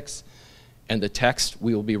 1776, and the text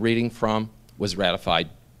we will be reading from was ratified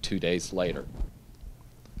 2 days later.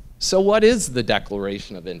 So what is the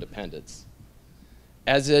Declaration of Independence?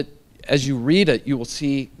 As you read it, you will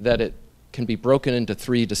see that it can be broken into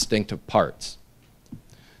 3 distinctive parts.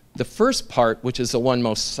 The first part, which is the one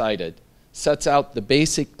most cited, sets out the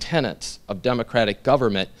basic tenets of democratic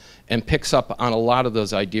government and picks up on a lot of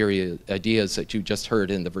those ideas that you just heard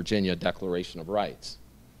in the Virginia Declaration of Rights.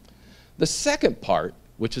 The second part,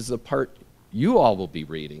 which is the part you all will be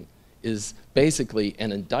reading, is basically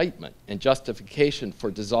an indictment and justification for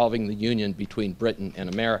dissolving the union between Britain and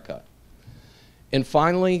America. And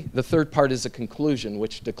finally, the third part is a conclusion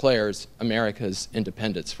which declares America's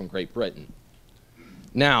independence from Great Britain.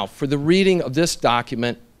 Now, for the reading of this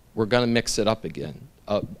document, we're going to mix it up again,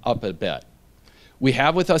 up a bit. We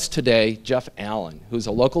have with us today Jeff Allen, who's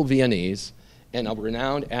a local Viennese and a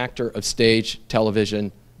renowned actor of stage,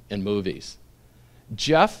 television, and movies.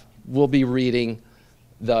 Jeff will be reading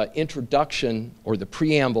the introduction or the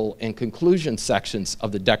preamble and conclusion sections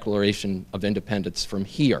of the Declaration of Independence from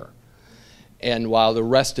here. And while the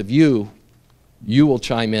rest of you will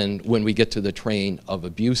chime in when we get to the train of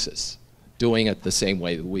abuses, doing it the same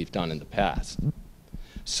way that we've done in the past.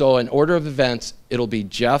 So in order of events, it'll be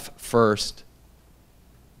Jeff first,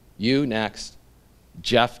 you next,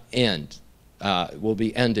 Jeff end, will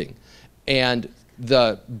be ending. And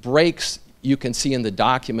the breaks you can see in the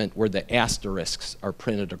document where the asterisks are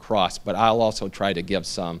printed across, but I'll also try to give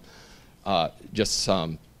some, just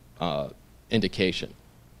some indication.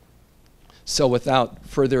 So without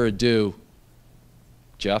further ado,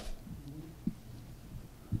 Jeff.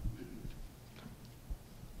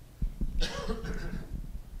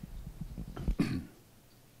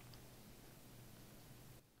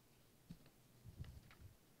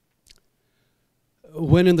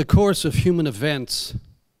 When in the course of human events,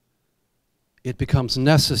 it becomes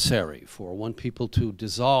necessary for one people to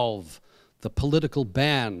dissolve the political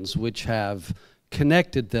bands which have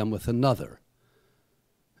connected them with another,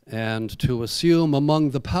 and to assume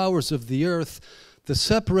among the powers of the earth the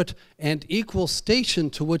separate and equal station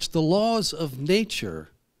to which the laws of nature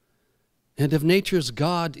and of nature's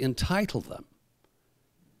God entitle them.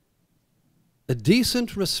 A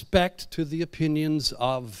decent respect to the opinions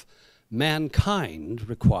of mankind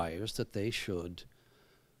requires that they should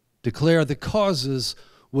declare the causes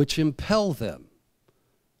which impel them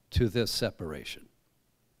to this separation.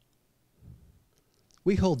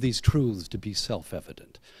 We hold these truths to be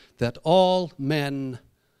self-evident, that all men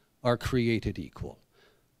are created equal,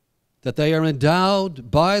 that they are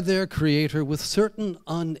endowed by their Creator with certain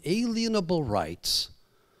unalienable rights,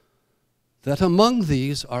 that among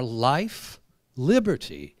these are life,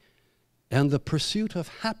 liberty, and the pursuit of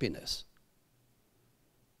happiness.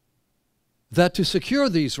 That to secure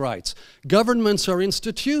these rights, governments are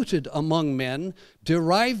instituted among men,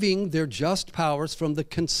 deriving their just powers from the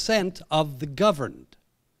consent of the governed.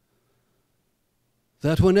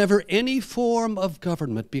 That whenever any form of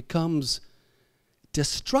government becomes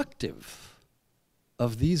destructive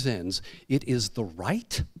of these ends, it is the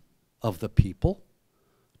right of the people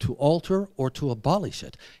to alter or to abolish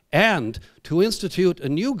it, and to institute a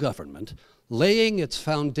new government, laying its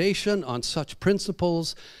foundation on such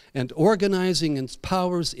principles and organizing its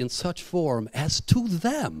powers in such form as to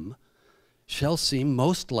them shall seem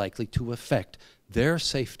most likely to affect their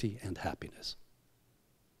safety and happiness.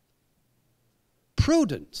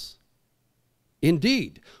 Prudence,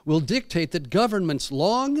 indeed, will dictate that governments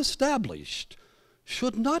long established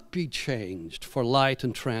should not be changed for light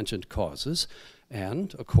and transient causes,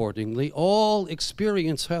 and, accordingly, all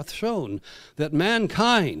experience hath shown that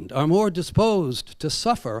mankind are more disposed to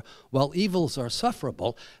suffer while evils are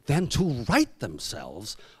sufferable than to right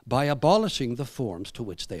themselves by abolishing the forms to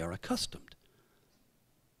which they are accustomed.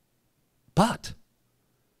 But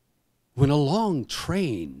when a long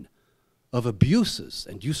train of abuses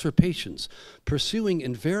and usurpations, pursuing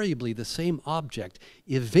invariably the same object,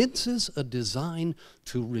 evinces a design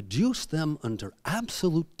to reduce them under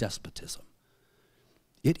absolute despotism,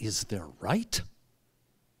 it is their right,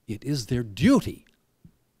 it is their duty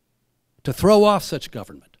to throw off such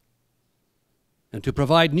government and to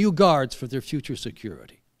provide new guards for their future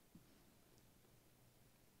security.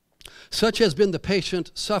 Such has been the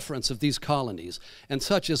patient sufferance of these colonies, and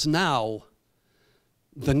such is now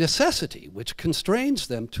the necessity which constrains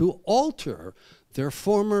them to alter their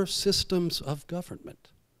former systems of government.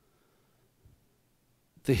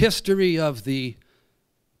 The history of the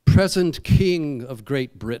present King of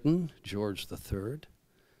Great Britain, George III,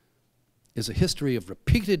 is a history of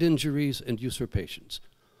repeated injuries and usurpations,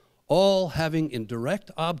 all having in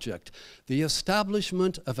direct object the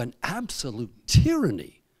establishment of an absolute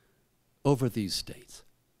tyranny over these states.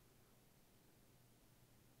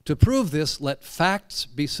 To prove this, let facts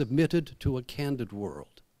be submitted to a candid world.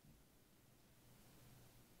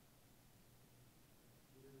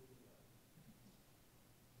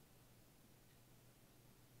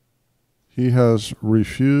 He has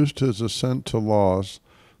refused his assent to laws,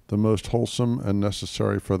 the most wholesome and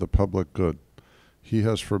necessary for the public good. He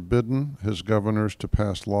has forbidden his governors to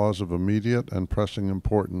pass laws of immediate and pressing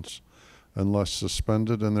importance, unless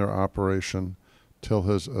suspended in their operation till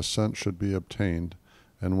his assent should be obtained,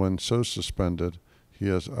 and when so suspended, he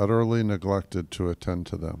has utterly neglected to attend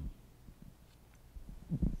to them.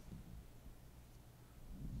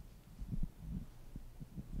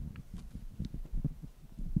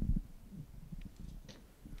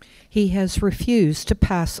 He has refused to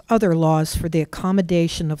pass other laws for the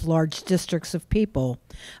accommodation of large districts of people,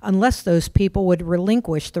 unless those people would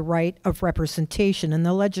relinquish the right of representation in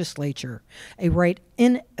the legislature, a right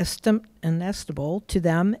inestimable to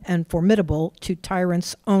them and formidable to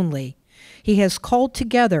tyrants only. He has called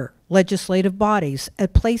together legislative bodies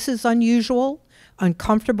at places unusual,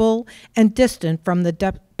 uncomfortable, and distant from the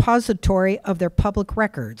depository of their public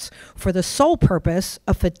records, for the sole purpose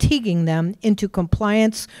of fatiguing them into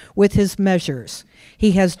compliance with his measures.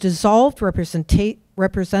 He has dissolved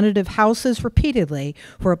representative houses repeatedly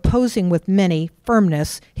for opposing with many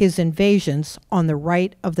firmness his invasions on the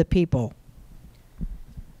right of the people.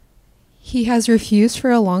 He has refused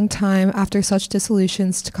for a long time after such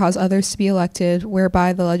dissolutions to cause others to be elected,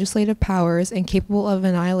 whereby the legislative powers, incapable of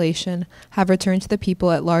annihilation, have returned to the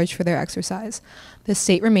people at large for their exercise, the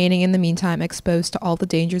state remaining in the meantime exposed to all the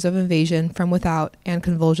dangers of invasion from without and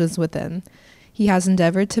convulsions within. He has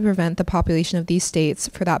endeavored to prevent the population of these states,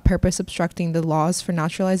 for that purpose obstructing the laws for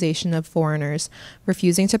naturalization of foreigners,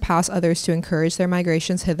 refusing to pass others to encourage their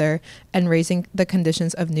migrations hither, and raising the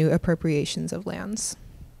conditions of new appropriations of lands.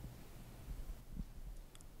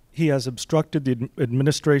 He has obstructed the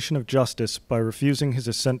administration of justice by refusing his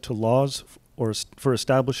assent to laws for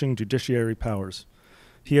establishing judiciary powers.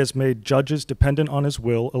 He has made judges dependent on his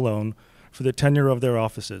will alone for the tenure of their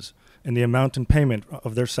offices and the amount and payment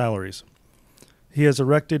of their salaries. He has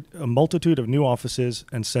erected a multitude of new offices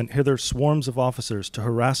and sent hither swarms of officers to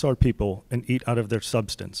harass our people and eat out of their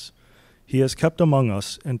substance. He has kept among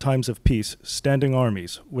us, in times of peace, standing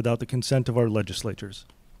armies without the consent of our legislatures.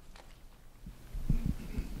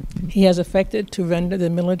 He has affected to render the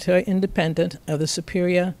military independent of the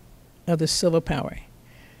superior of the civil power.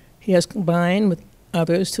 He has combined with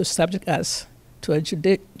others to subject us to a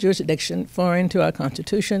jurisdiction foreign to our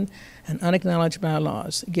Constitution and unacknowledged by our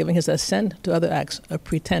laws, giving his assent to other acts of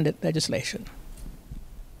pretended legislation.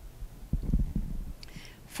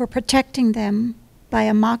 For protecting them by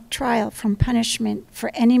a mock trial from punishment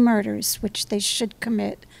for any murders which they should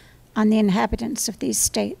commit on the inhabitants of these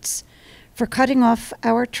states, for cutting off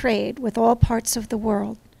our trade with all parts of the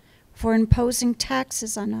world, for imposing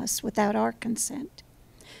taxes on us without our consent,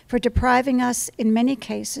 for depriving us in many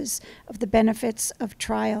cases of the benefits of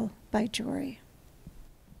trial by jury.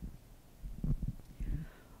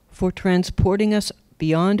 For transporting us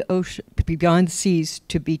beyond seas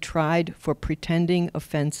to be tried for pretending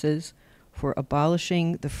offenses, for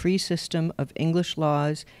abolishing the free system of English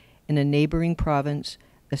laws in a neighboring province,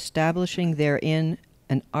 establishing therein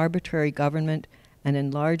an arbitrary government, and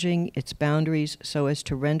enlarging its boundaries so as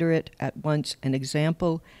to render it at once an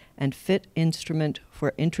example and fit instrument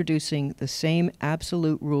for introducing the same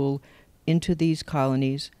absolute rule into these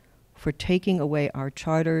colonies, for taking away our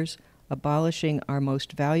charters, abolishing our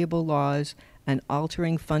most valuable laws, and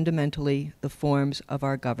altering fundamentally the forms of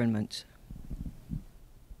our governments.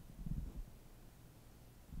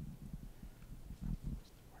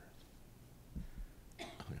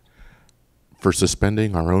 For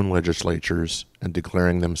suspending our own legislatures and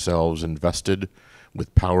declaring themselves invested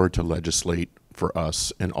with power to legislate for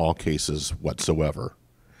us in all cases whatsoever.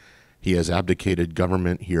 He has abdicated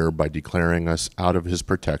government here by declaring us out of his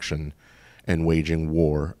protection and waging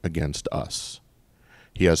war against us.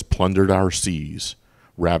 He has plundered our seas,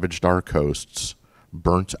 ravaged our coasts,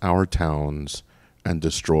 burnt our towns, and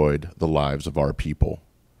destroyed the lives of our people.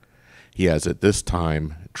 He has at this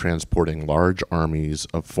time transporting large armies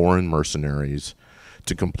of foreign mercenaries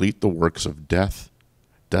to complete the works of death,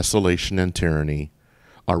 desolation, and tyranny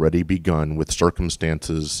already begun with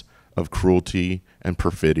circumstances of cruelty and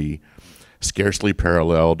perfidy scarcely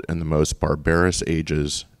paralleled in the most barbarous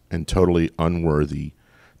ages and totally unworthy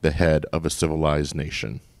the head of a civilized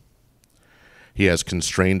nation. He has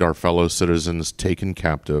constrained our fellow citizens taken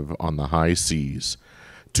captive on the high seas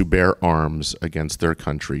to bear arms against their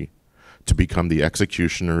country, to become the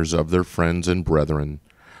executioners of their friends and brethren,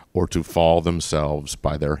 or to fall themselves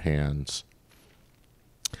by their hands.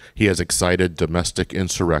 He has excited domestic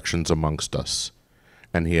insurrections amongst us,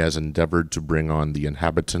 and he has endeavored to bring on the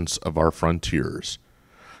inhabitants of our frontiers,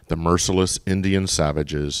 the merciless Indian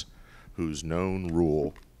savages whose known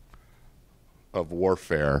rule of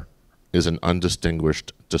warfare is an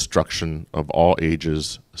undistinguished destruction of all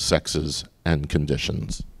ages, sexes, and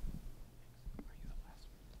conditions.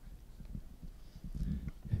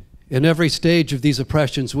 In every stage of these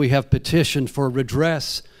oppressions, we have petitioned for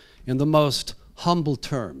redress in the most humble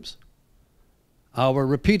terms. Our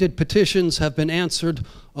repeated petitions have been answered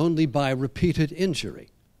only by repeated injury.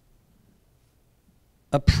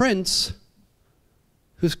 A prince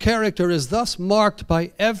whose character is thus marked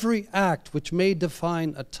by every act which may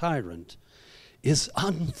define a tyrant is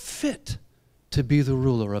unfit to be the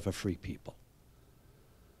ruler of a free people.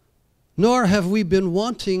 Nor have we been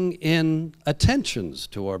wanting in attentions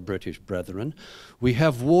to our British brethren. We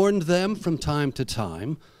have warned them from time to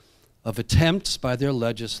time of attempts by their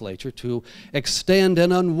legislature to extend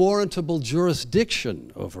an unwarrantable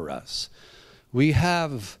jurisdiction over us. We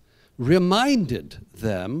have reminded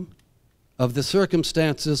them of the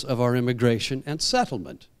circumstances of our immigration and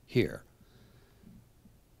settlement here.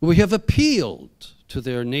 We have appealed to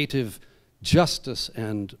their native justice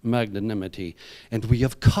and magnanimity, and we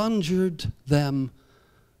have conjured them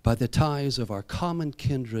by the ties of our common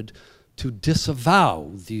kindred to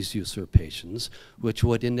disavow these usurpations, which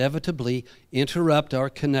would inevitably interrupt our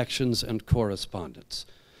connections and correspondence.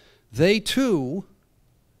 They too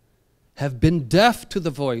have been deaf to the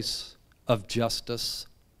voice of justice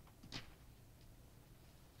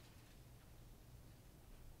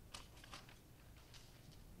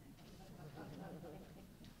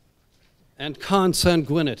and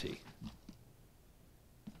consanguinity.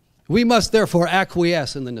 We must therefore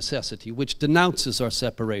acquiesce in the necessity which denounces our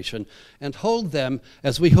separation and hold them,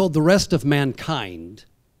 as we hold the rest of mankind,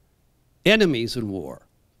 enemies in war,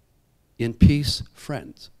 in peace,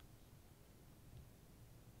 friends.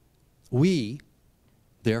 We,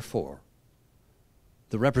 therefore,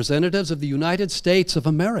 the representatives of the United States of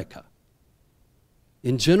America,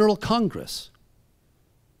 in General Congress,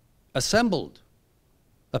 assembled,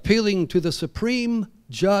 appealing to the supreme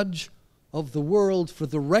judge of the world for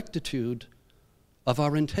the rectitude of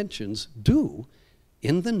our intentions, do,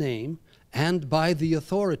 in the name and by the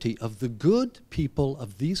authority of the good people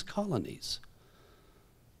of these colonies,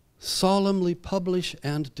 solemnly publish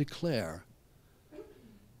and declare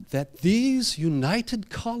that these united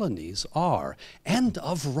colonies are, and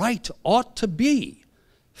of right ought to be,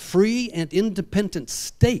 free and independent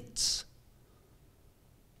states,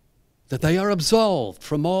 that they are absolved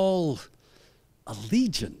from all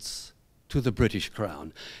allegiance to the British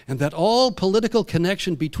Crown, and that all political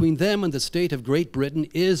connection between them and the state of Great Britain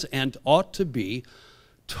is and ought to be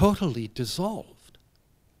totally dissolved.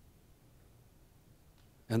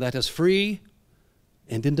 And that as free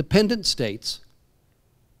and independent states,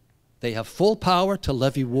 they have full power to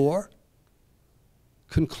levy war,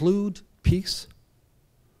 conclude peace,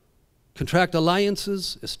 contract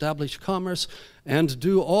alliances, establish commerce, and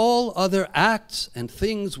do all other acts and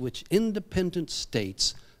things which independent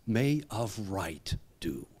states may of right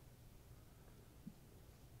do.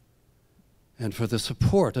 And for the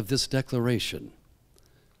support of this declaration,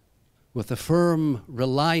 with a firm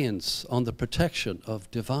reliance on the protection of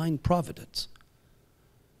divine providence,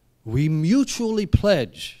 we mutually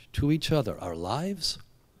pledge to each other our lives,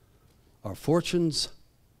 our fortunes,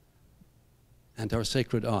 and our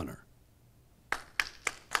sacred honor.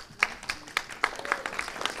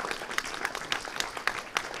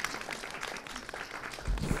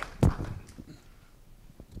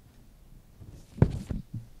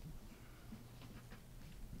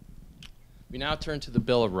 We now turn to the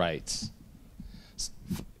Bill of Rights.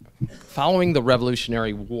 Following the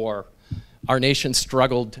Revolutionary War, our nation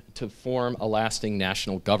struggled to form a lasting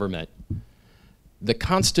national government. The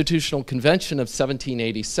Constitutional Convention of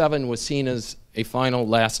 1787 was seen as a final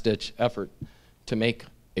last-ditch effort to make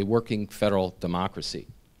a working federal democracy.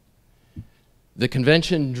 The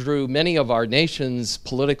convention drew many of our nation's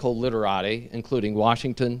political literati, including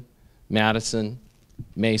Washington, Madison,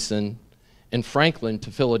 Mason, and Franklin,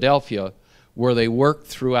 to Philadelphia, where they worked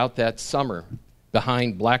throughout that summer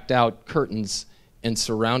behind blacked-out curtains and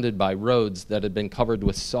surrounded by roads that had been covered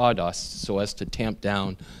with sawdust so as to tamp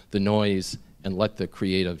down the noise and let the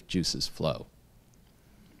creative juices flow.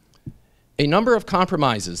 A number of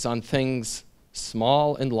compromises on things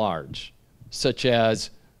small and large, such as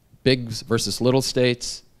big versus little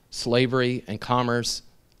states, slavery, and commerce,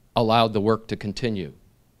 allowed the work to continue.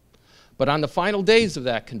 But on the final days of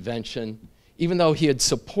that convention, even though he had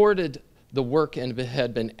supported the work and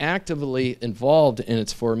had been actively involved in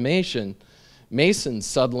its formation, Mason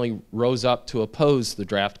suddenly rose up to oppose the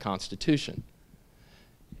draft Constitution.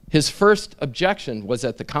 His first objection was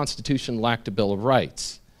that the Constitution lacked a Bill of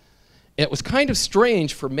Rights. It was kind of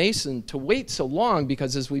strange for Mason to wait so long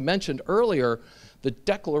because, as we mentioned earlier, the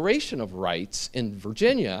Declaration of Rights in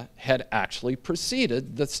Virginia had actually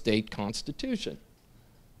preceded the state constitution.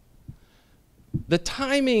 The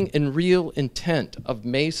timing and real intent of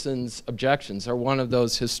Mason's objections are one of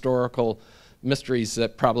those historical mysteries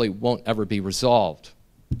that probably won't ever be resolved.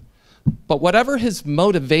 But whatever his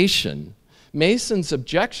motivation, Mason's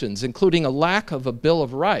objections, including a lack of a Bill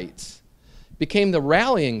of Rights, became the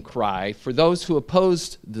rallying cry for those who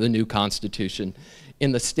opposed the new Constitution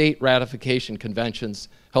in the state ratification conventions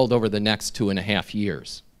held over the next 2.5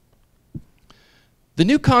 years. The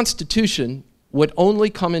new Constitution would only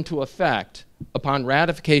come into effect upon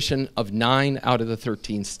ratification of 9 out of the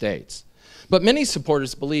 13 states. But many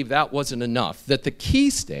supporters believe that wasn't enough, that the key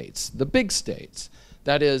states, the big states,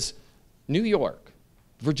 that is New York,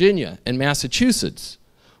 Virginia, and Massachusetts,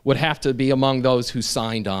 would have to be among those who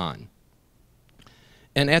signed on.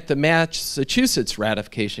 And at the Massachusetts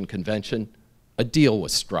ratification convention, a deal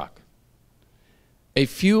was struck. A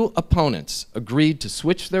few opponents agreed to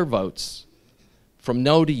switch their votes from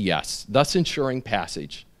no to yes, thus ensuring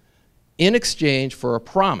passage, in exchange for a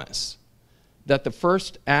promise that the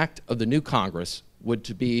first act of the new Congress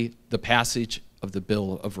would be the passage of the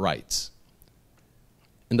Bill of Rights.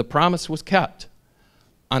 And the promise was kept.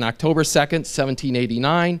 On October 2nd,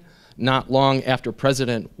 1789, not long after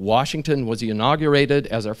President Washington was inaugurated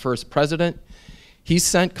as our first president, he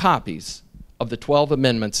sent copies of the 12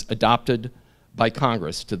 amendments adopted by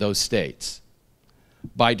Congress to those states.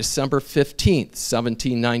 By December 15th,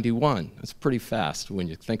 1791, that's pretty fast when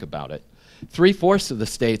you think about it, 3/4 of the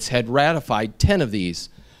states had ratified 10 of these,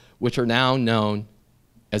 which are now known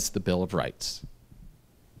as the Bill of Rights.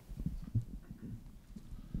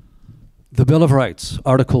 The Bill of Rights,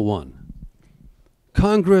 Article 1.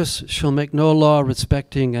 Congress shall make no law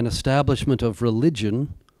respecting an establishment of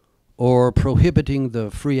religion or prohibiting the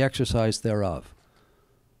free exercise thereof,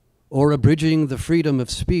 or abridging the freedom of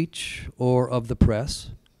speech or of the press,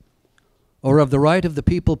 or of the right of the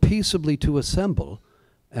people peaceably to assemble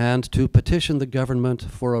and to petition the government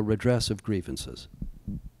for a redress of grievances.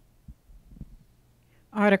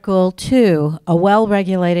 Article 2, a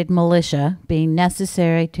well-regulated militia being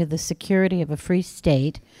necessary to the security of a free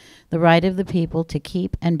state, the right of the people to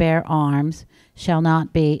keep and bear arms shall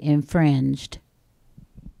not be infringed.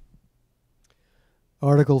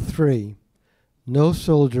 Article 3, no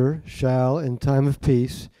soldier shall in time of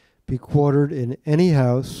peace be quartered in any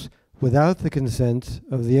house without the consent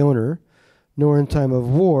of the owner, nor in time of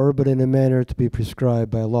war, but in a manner to be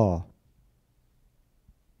prescribed by law.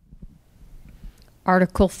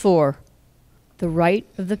 Article 4, the right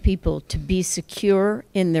of the people to be secure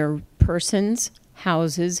in their persons,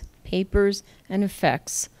 houses, papers, and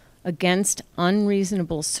effects against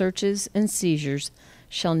unreasonable searches and seizures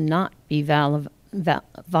shall not be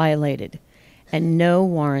violated, and no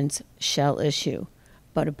warrants shall issue,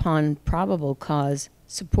 but upon probable cause,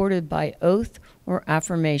 supported by oath or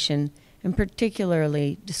affirmation, and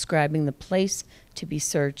particularly describing the place to be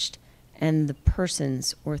searched and the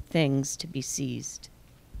persons or things to be seized.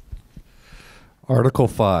 Article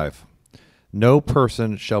 5. No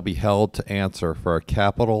person shall be held to answer for a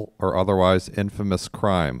capital or otherwise infamous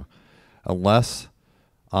crime unless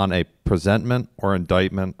on a presentment or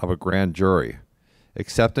indictment of a grand jury,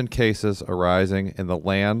 except in cases arising in the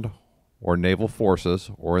land or naval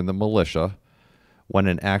forces or in the militia, when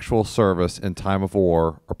in actual service in time of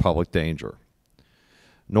war or public danger.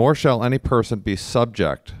 Nor shall any person be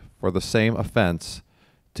subject for the same offense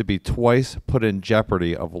to be twice put in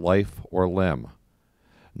jeopardy of life or limb,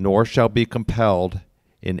 nor shall be compelled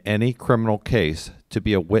in any criminal case to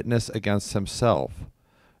be a witness against himself,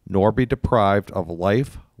 nor be deprived of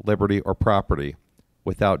life, liberty, or property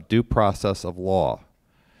without due process of law,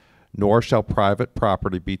 nor shall private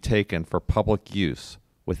property be taken for public use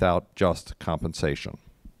without just compensation.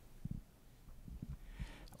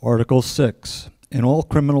 Article 6. In all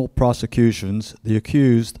criminal prosecutions, the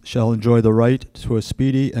accused shall enjoy the right to a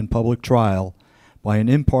speedy and public trial by an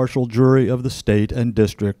impartial jury of the state and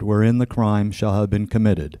district wherein the crime shall have been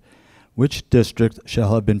committed, which district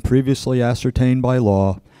shall have been previously ascertained by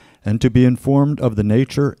law, and to be informed of the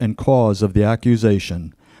nature and cause of the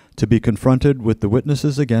accusation, to be confronted with the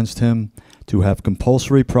witnesses against him, to have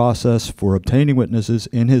compulsory process for obtaining witnesses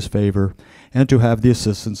in his favor, and to have the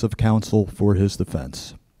assistance of counsel for his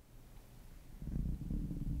defense.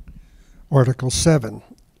 Article 7.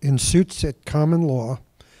 In suits at common law,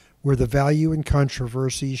 where the value in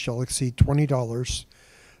controversy shall exceed $20,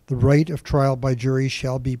 the right of trial by jury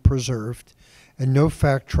shall be preserved, and no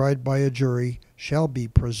fact tried by a jury shall be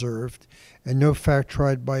preserved, and no fact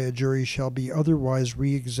tried by a jury shall be otherwise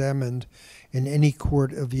re-examined in any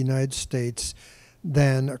court of the United States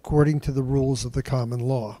than according to the rules of the common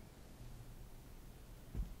law.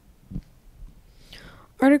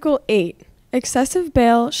 Article 8. Excessive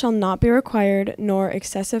bail shall not be required, nor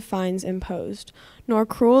excessive fines imposed, nor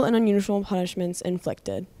cruel and unusual punishments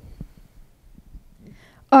inflicted.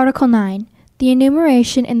 Article 9. The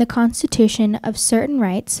enumeration in the Constitution of certain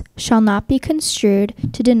rights shall not be construed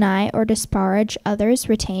to deny or disparage others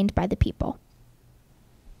retained by the people.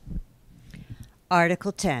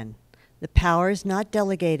 Article 10. The powers not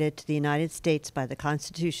delegated to the United States by the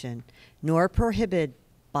Constitution, nor prohibited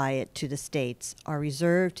by it to the states, are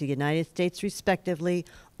reserved to the United States respectively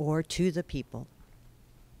or to the people.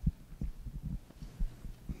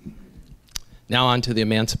 Now on to the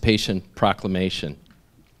Emancipation Proclamation.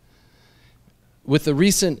 With the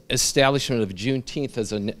recent establishment of Juneteenth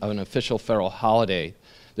as an official federal holiday,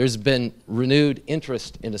 there's been renewed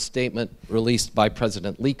interest in a statement released by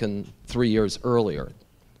President Lincoln 3 years earlier,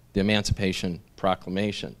 the Emancipation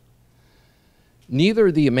Proclamation.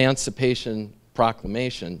 Neither the Emancipation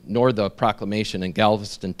Proclamation nor the proclamation in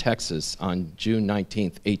Galveston, Texas on June 19,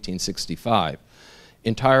 1865,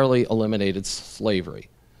 entirely eliminated slavery.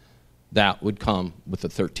 That would come with the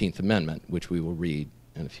 13th Amendment, which we will read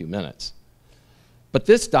in a few minutes. But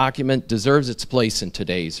this document deserves its place in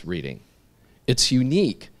today's reading. It's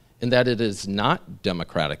unique in that it is not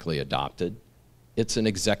democratically adopted. It's an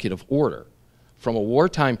executive order from a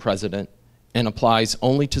wartime president and applies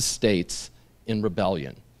only to states in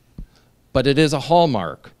rebellion. But it is a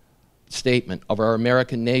hallmark statement of our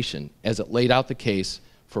American nation as it laid out the case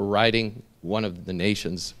for righting one of the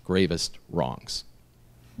nation's gravest wrongs.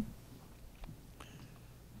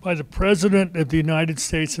 By the President of the United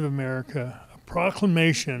States of America, a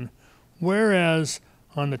proclamation, whereas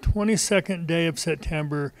on the 22nd day of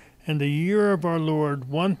September in the year of our Lord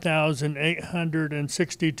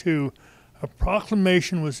 1862, a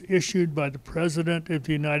proclamation was issued by the President of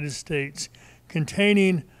the United States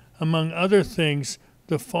containing, among other things,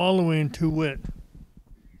 the following, to wit: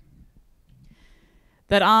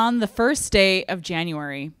 that on the first day of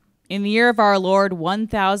January, in the year of our Lord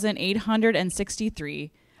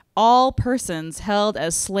 1863, all persons held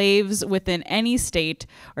as slaves within any state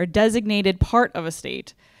or designated part of a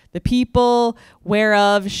state, the people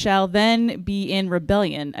whereof shall then be in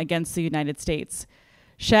rebellion against the United States,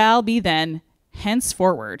 shall be then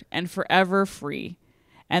henceforward and forever free.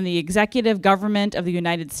 And the executive government of the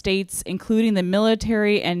United States, including the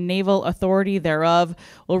military and naval authority thereof,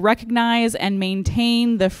 will recognize and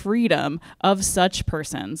maintain the freedom of such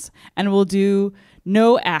persons, and will do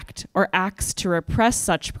no act or acts to repress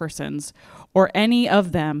such persons or any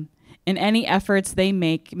of them in any efforts they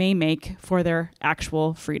may make for their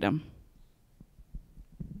actual freedom.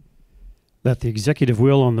 That the executive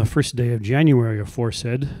will on the first day of January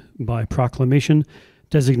aforesaid, by proclamation,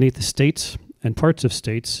 designate the states and parts of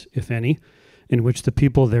states, if any, in which the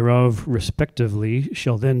people thereof respectively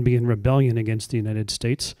shall then be in rebellion against the United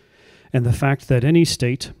States, and the fact that any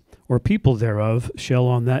state or people thereof shall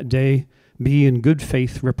on that day be in good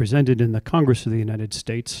faith represented in the Congress of the United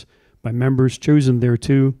States by members chosen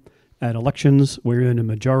thereto at elections wherein a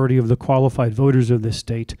majority of the qualified voters of this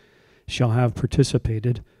state shall have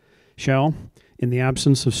participated, shall, in the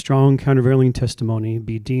absence of strong countervailing testimony,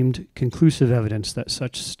 be deemed conclusive evidence that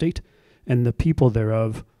such state and the people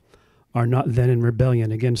thereof are not then in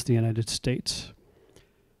rebellion against the United States.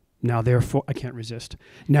 Now therefore, I can't resist.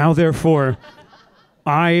 Now therefore,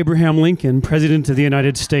 I, Abraham Lincoln, President of the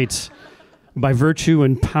United States, by virtue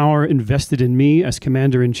and power invested in me as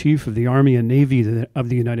Commander-in-Chief of the Army and Navy of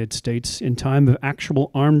the United States in time of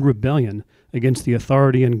actual armed rebellion against the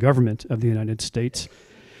authority and government of the United States,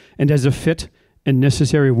 and as a fit and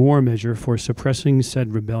necessary war measure for suppressing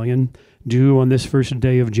said rebellion, due on this first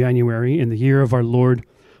day of January in the year of our Lord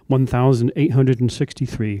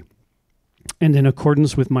 1863, and in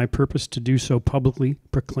accordance with my purpose to do so publicly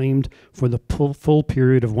proclaimed for the full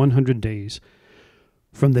period of 100 days,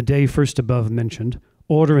 from the day first above mentioned,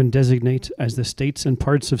 order and designate as the states and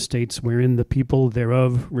parts of states wherein the people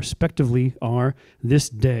thereof respectively are this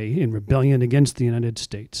day in rebellion against the United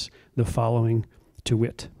States, the following, to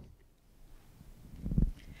wit: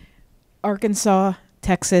 Arkansas,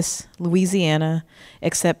 Texas, Louisiana,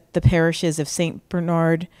 except the parishes of St.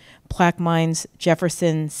 Bernard, Plaquemines,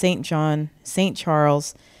 Jefferson, St. John, St.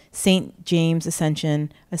 Charles, St. James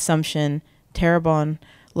Assumption, Terrebonne,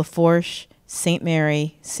 Lafourche, St.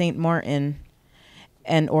 Mary, St. Martin,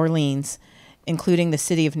 and Orleans, including the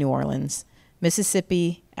city of New Orleans,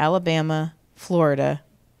 Mississippi, Alabama, Florida,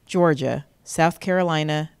 Georgia, South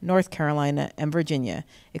Carolina, North Carolina, and Virginia,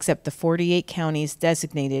 except the 48 counties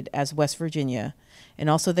designated as West Virginia, and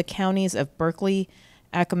also the counties of Berkeley,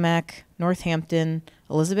 Accomack, Northampton,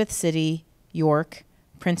 Elizabeth City, York,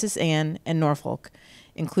 Princess Anne, and Norfolk,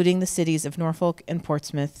 including the cities of Norfolk and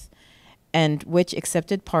Portsmouth, and which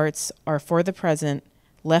accepted parts are for the present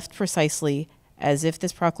left precisely as if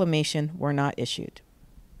this proclamation were not issued.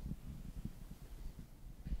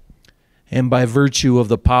 And by virtue of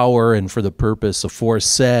the power and for the purpose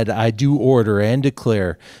aforesaid, I do order and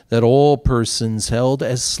declare that all persons held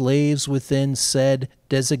as slaves within said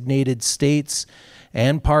designated states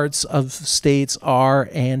and parts of states are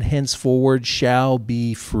and henceforward shall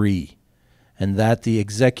be free, and that the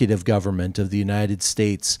executive government of the United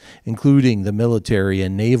States, including the military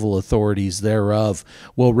and naval authorities thereof,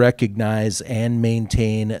 will recognize and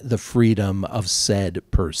maintain the freedom of said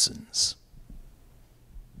persons.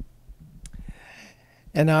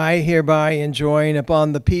 And I hereby enjoin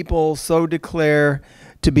upon the people so declare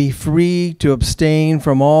to be free to abstain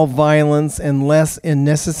from all violence unless in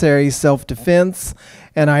necessary self-defense,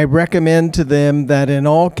 and I recommend to them that in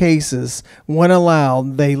all cases, when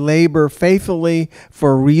allowed, they labor faithfully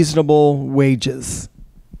for reasonable wages.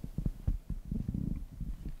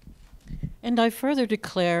 And I further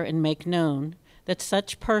declare and make known that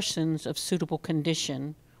such persons of suitable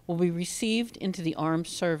condition will be received into the armed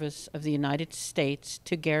service of the United States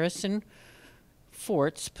to garrison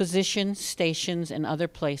forts, positions, stations, and other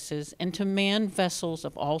places, and to man vessels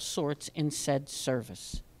of all sorts in said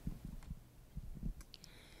service.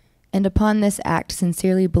 And upon this act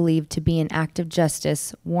sincerely believed to be an act of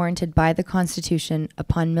justice, warranted by the Constitution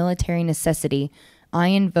upon military necessity, I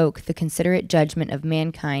invoke the considerate judgment of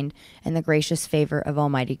mankind and the gracious favor of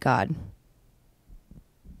Almighty God.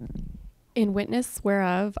 In witness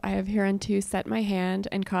whereof I have hereunto set my hand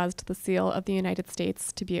and caused the seal of the United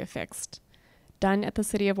States to be affixed. Done at the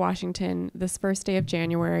city of Washington, this first day of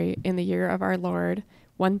January, in the year of our Lord,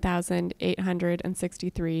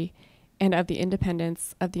 1863, and of the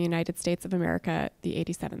independence of the United States of America, the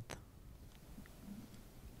 87th.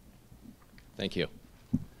 Thank you.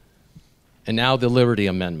 And now the Liberty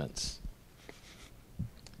Amendments.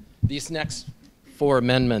 These next 4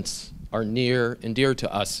 amendments are near and dear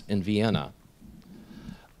to us in Vienna.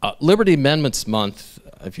 Liberty Amendments Month,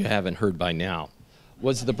 if you haven't heard by now,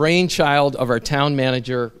 was the brainchild of our town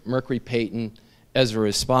manager, Mercury Payton, as a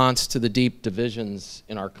response to the deep divisions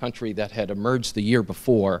in our country that had emerged the year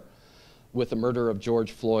before with the murder of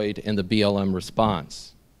George Floyd and the BLM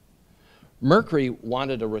response. Mercury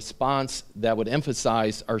wanted a response that would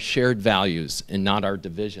emphasize our shared values and not our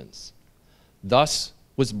divisions. Thus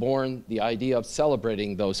was born the idea of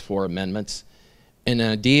celebrating those 4 amendments, an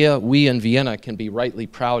idea we in Vienna can be rightly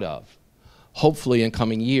proud of. Hopefully in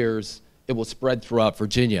coming years, it will spread throughout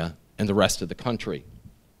Virginia and the rest of the country.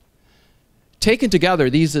 Taken together,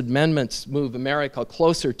 these amendments move America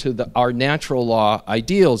closer to our natural law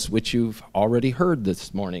ideals, which you've already heard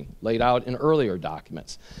this morning, laid out in earlier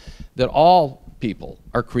documents, that all people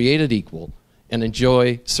are created equal and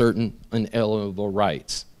enjoy certain inalienable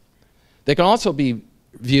rights. They can also be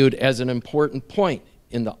viewed as an important point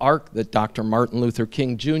in the arc that Dr. Martin Luther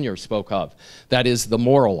King Jr. spoke of, that is the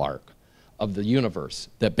moral arc of the universe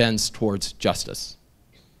that bends towards justice.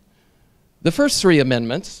 The first 3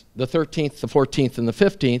 amendments, the 13th, the 14th, and the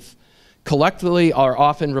 15th, collectively are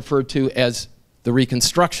often referred to as the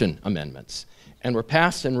Reconstruction Amendments, and were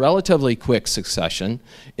passed in relatively quick succession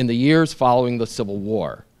in the years following the Civil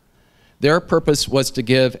War. Their purpose was to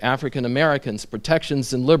give African Americans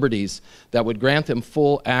protections and liberties that would grant them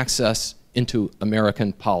full access into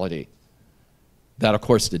American polity. That, of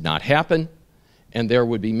course, did not happen, and there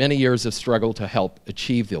would be many years of struggle to help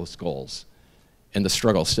achieve those goals, and the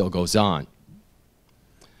struggle still goes on.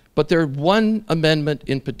 But there's one amendment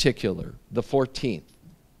in particular, the 14th,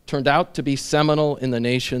 turned out to be seminal in the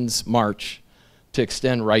nation's march to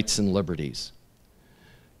extend rights and liberties.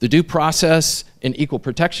 The due process and equal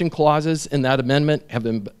protection clauses in that amendment have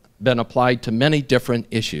been applied to many different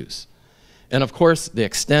issues. And of course, the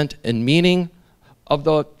extent and meaning of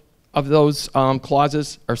those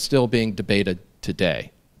clauses are still being debated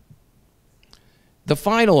today. The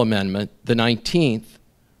final amendment, the 19th,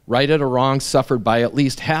 righted a wrong suffered by at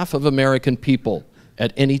least half of American people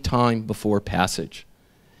at any time before passage.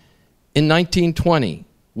 In 1920,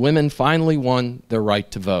 women finally won their right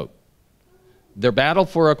to vote. Their battle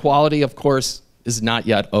for equality, of course, is not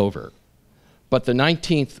yet over, but the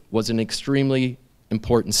 19th was an extremely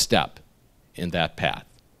important step in that path.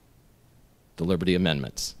 The Liberty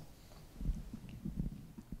Amendments.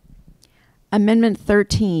 Amendment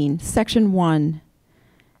 13, Section 1.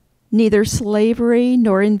 neither slavery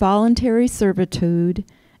nor involuntary servitude,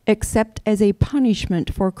 except as a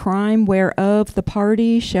punishment for crime whereof the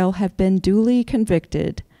party shall have been duly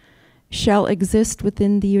convicted, shall exist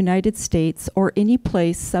within the United States or any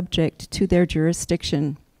place subject to their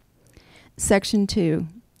jurisdiction. Section 2.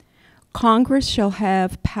 Congress shall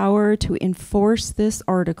have power to enforce this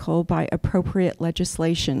article by appropriate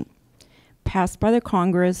legislation. Passed by the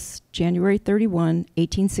Congress January 31,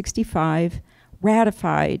 1865,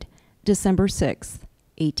 ratified December 6,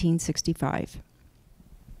 1865.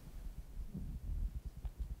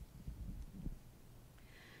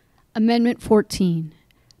 Amendment 14,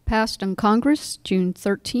 passed on Congress June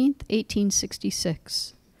 13,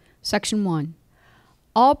 1866. Section 1.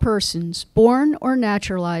 All persons born or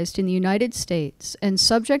naturalized in the United States and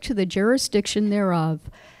subject to the jurisdiction thereof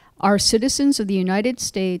are citizens of the United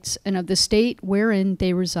States and of the state wherein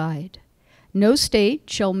they reside. No state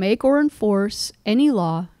shall make or enforce any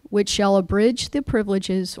law which shall abridge the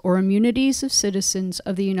privileges or immunities of citizens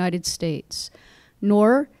of the United States,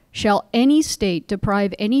 nor shall any state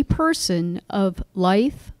deprive any person of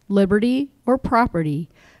life, liberty, or property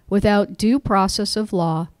without due process of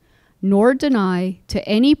law, nor deny to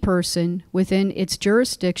any person within its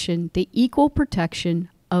jurisdiction the equal protection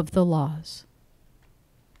of the laws.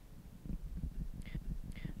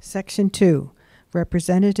 Section 2.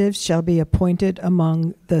 Representatives shall be appointed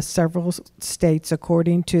among the several states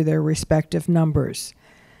according to their respective numbers,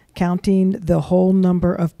 counting the whole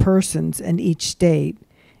number of persons in each state,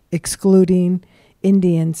 excluding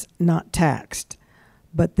Indians not taxed,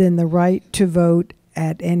 but then the right to vote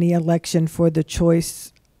at any election for the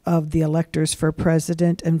choice of the electors for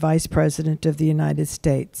President and Vice President of the United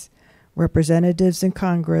States, representatives in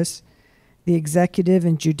Congress, the executive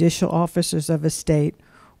and judicial officers of a state,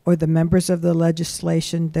 or the members of the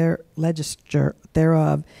legislature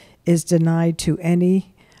thereof, is denied to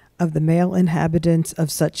any of the male inhabitants of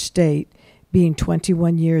such state being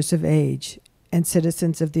 21 years of age and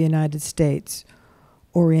citizens of the United States,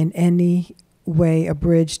 or in any way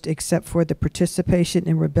abridged except for the participation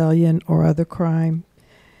in rebellion or other crime,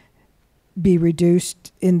 be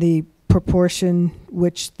reduced in the proportion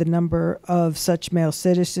which the number of such male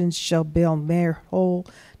citizens shall be made whole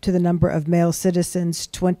to the number of male citizens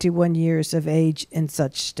 21 years of age in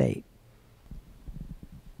such state.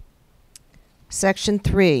 Section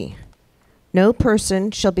 3. No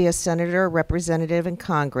person shall be a senator or representative in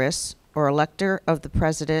Congress or elector of the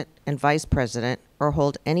President and Vice President or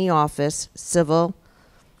hold any office, civil,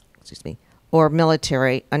 or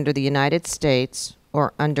military under the United States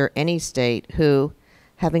or under any state who,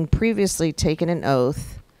 having previously taken an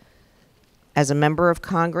oath as a member of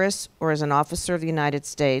Congress or as an officer of the United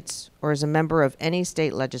States or as a member of any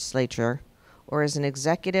state legislature or as an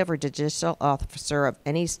executive or judicial officer of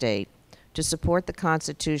any state to support the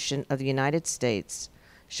Constitution of the United States,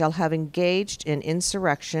 shall have engaged in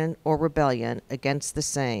insurrection or rebellion against the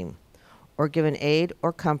same, or given aid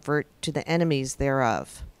or comfort to the enemies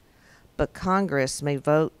thereof. But Congress may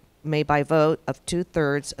by vote of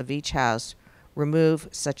 2/3 of each house remove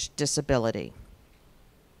such disability.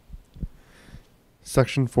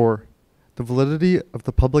 Section 4. The validity of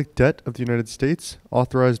the public debt of the United States,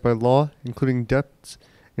 authorized by law, including debts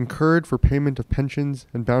incurred for payment of pensions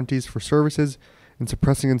and bounties for services in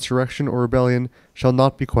suppressing insurrection or rebellion, shall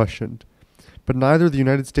not be questioned. But neither the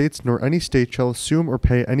United States nor any state shall assume or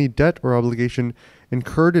pay any debt or obligation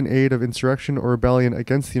incurred in aid of insurrection or rebellion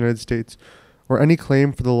against the United States, or any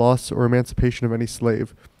claim for the loss or emancipation of any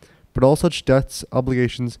slave. But all such debts,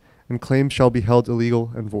 obligations, and claims shall be held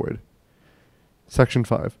illegal and void. Section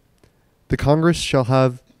 5. The Congress shall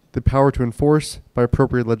have the power to enforce, by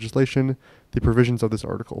appropriate legislation, the provisions of this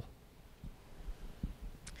article.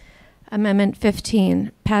 Amendment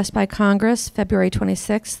 15, passed by Congress February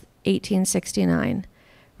 26, 1869,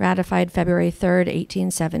 ratified February 3,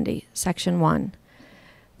 1870, Section 1.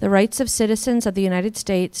 The rights of citizens of the United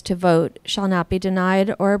States to vote shall not be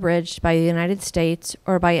denied or abridged by the United States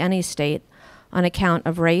or by any state on account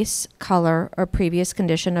of race, color, or previous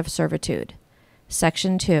condition of servitude.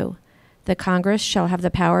 Section 2. The Congress shall have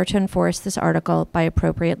the power to enforce this article by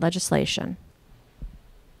appropriate legislation.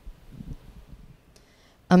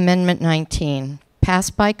 Amendment 19,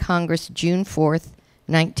 passed by Congress June 4th,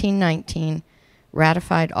 1919,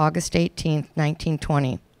 ratified August 18th,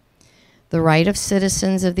 1920. The right of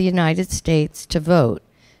citizens of the United States to vote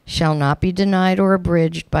shall not be denied or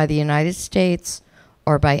abridged by the United States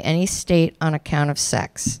or by any state on account of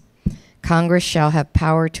sex. Congress shall have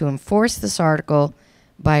power to enforce this article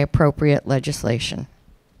by appropriate legislation.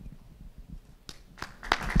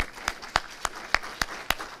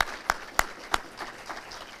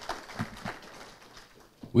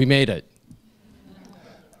 We made it.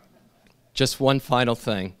 Just one final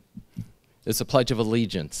thing. It's the Pledge of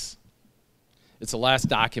Allegiance. It's the last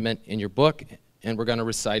document in your book, and we're going to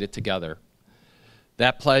recite it together.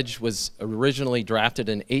 That pledge was originally drafted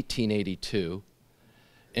in 1882,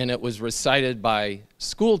 and it was recited by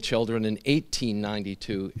school children in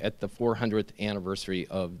 1892 at the 400th anniversary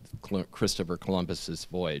of Christopher Columbus's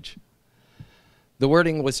voyage. The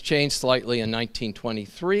wording was changed slightly in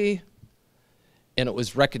 1923, and it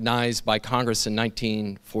was recognized by Congress in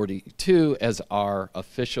 1942 as our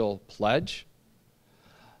official pledge.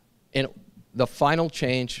 And the final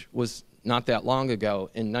change was not that long ago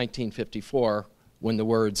in 1954 when the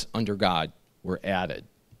words "under God" were added.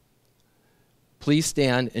 Please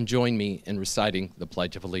stand and join me in reciting the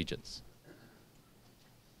Pledge of Allegiance.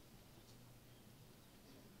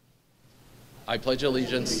 I pledge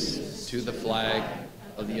allegiance to the flag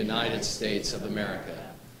of the United States of America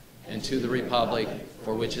and to the republic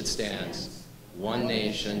for which it stands, one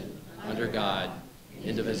nation, under God,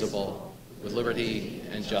 indivisible, with liberty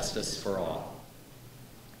and justice for all.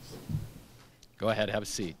 Go ahead, have a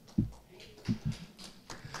seat.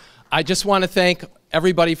 I just want to thank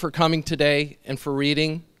everybody for coming today and for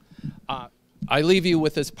reading. I leave you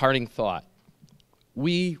with this parting thought.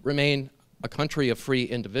 We remain a country of free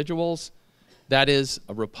individuals. That is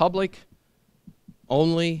a republic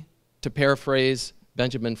only, to paraphrase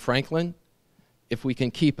Benjamin Franklin, if we can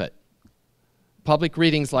keep it. Public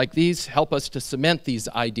readings like these help us to cement these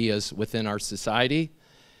ideas within our society,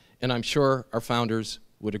 and I'm sure our founders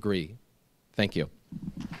would agree. Thank you.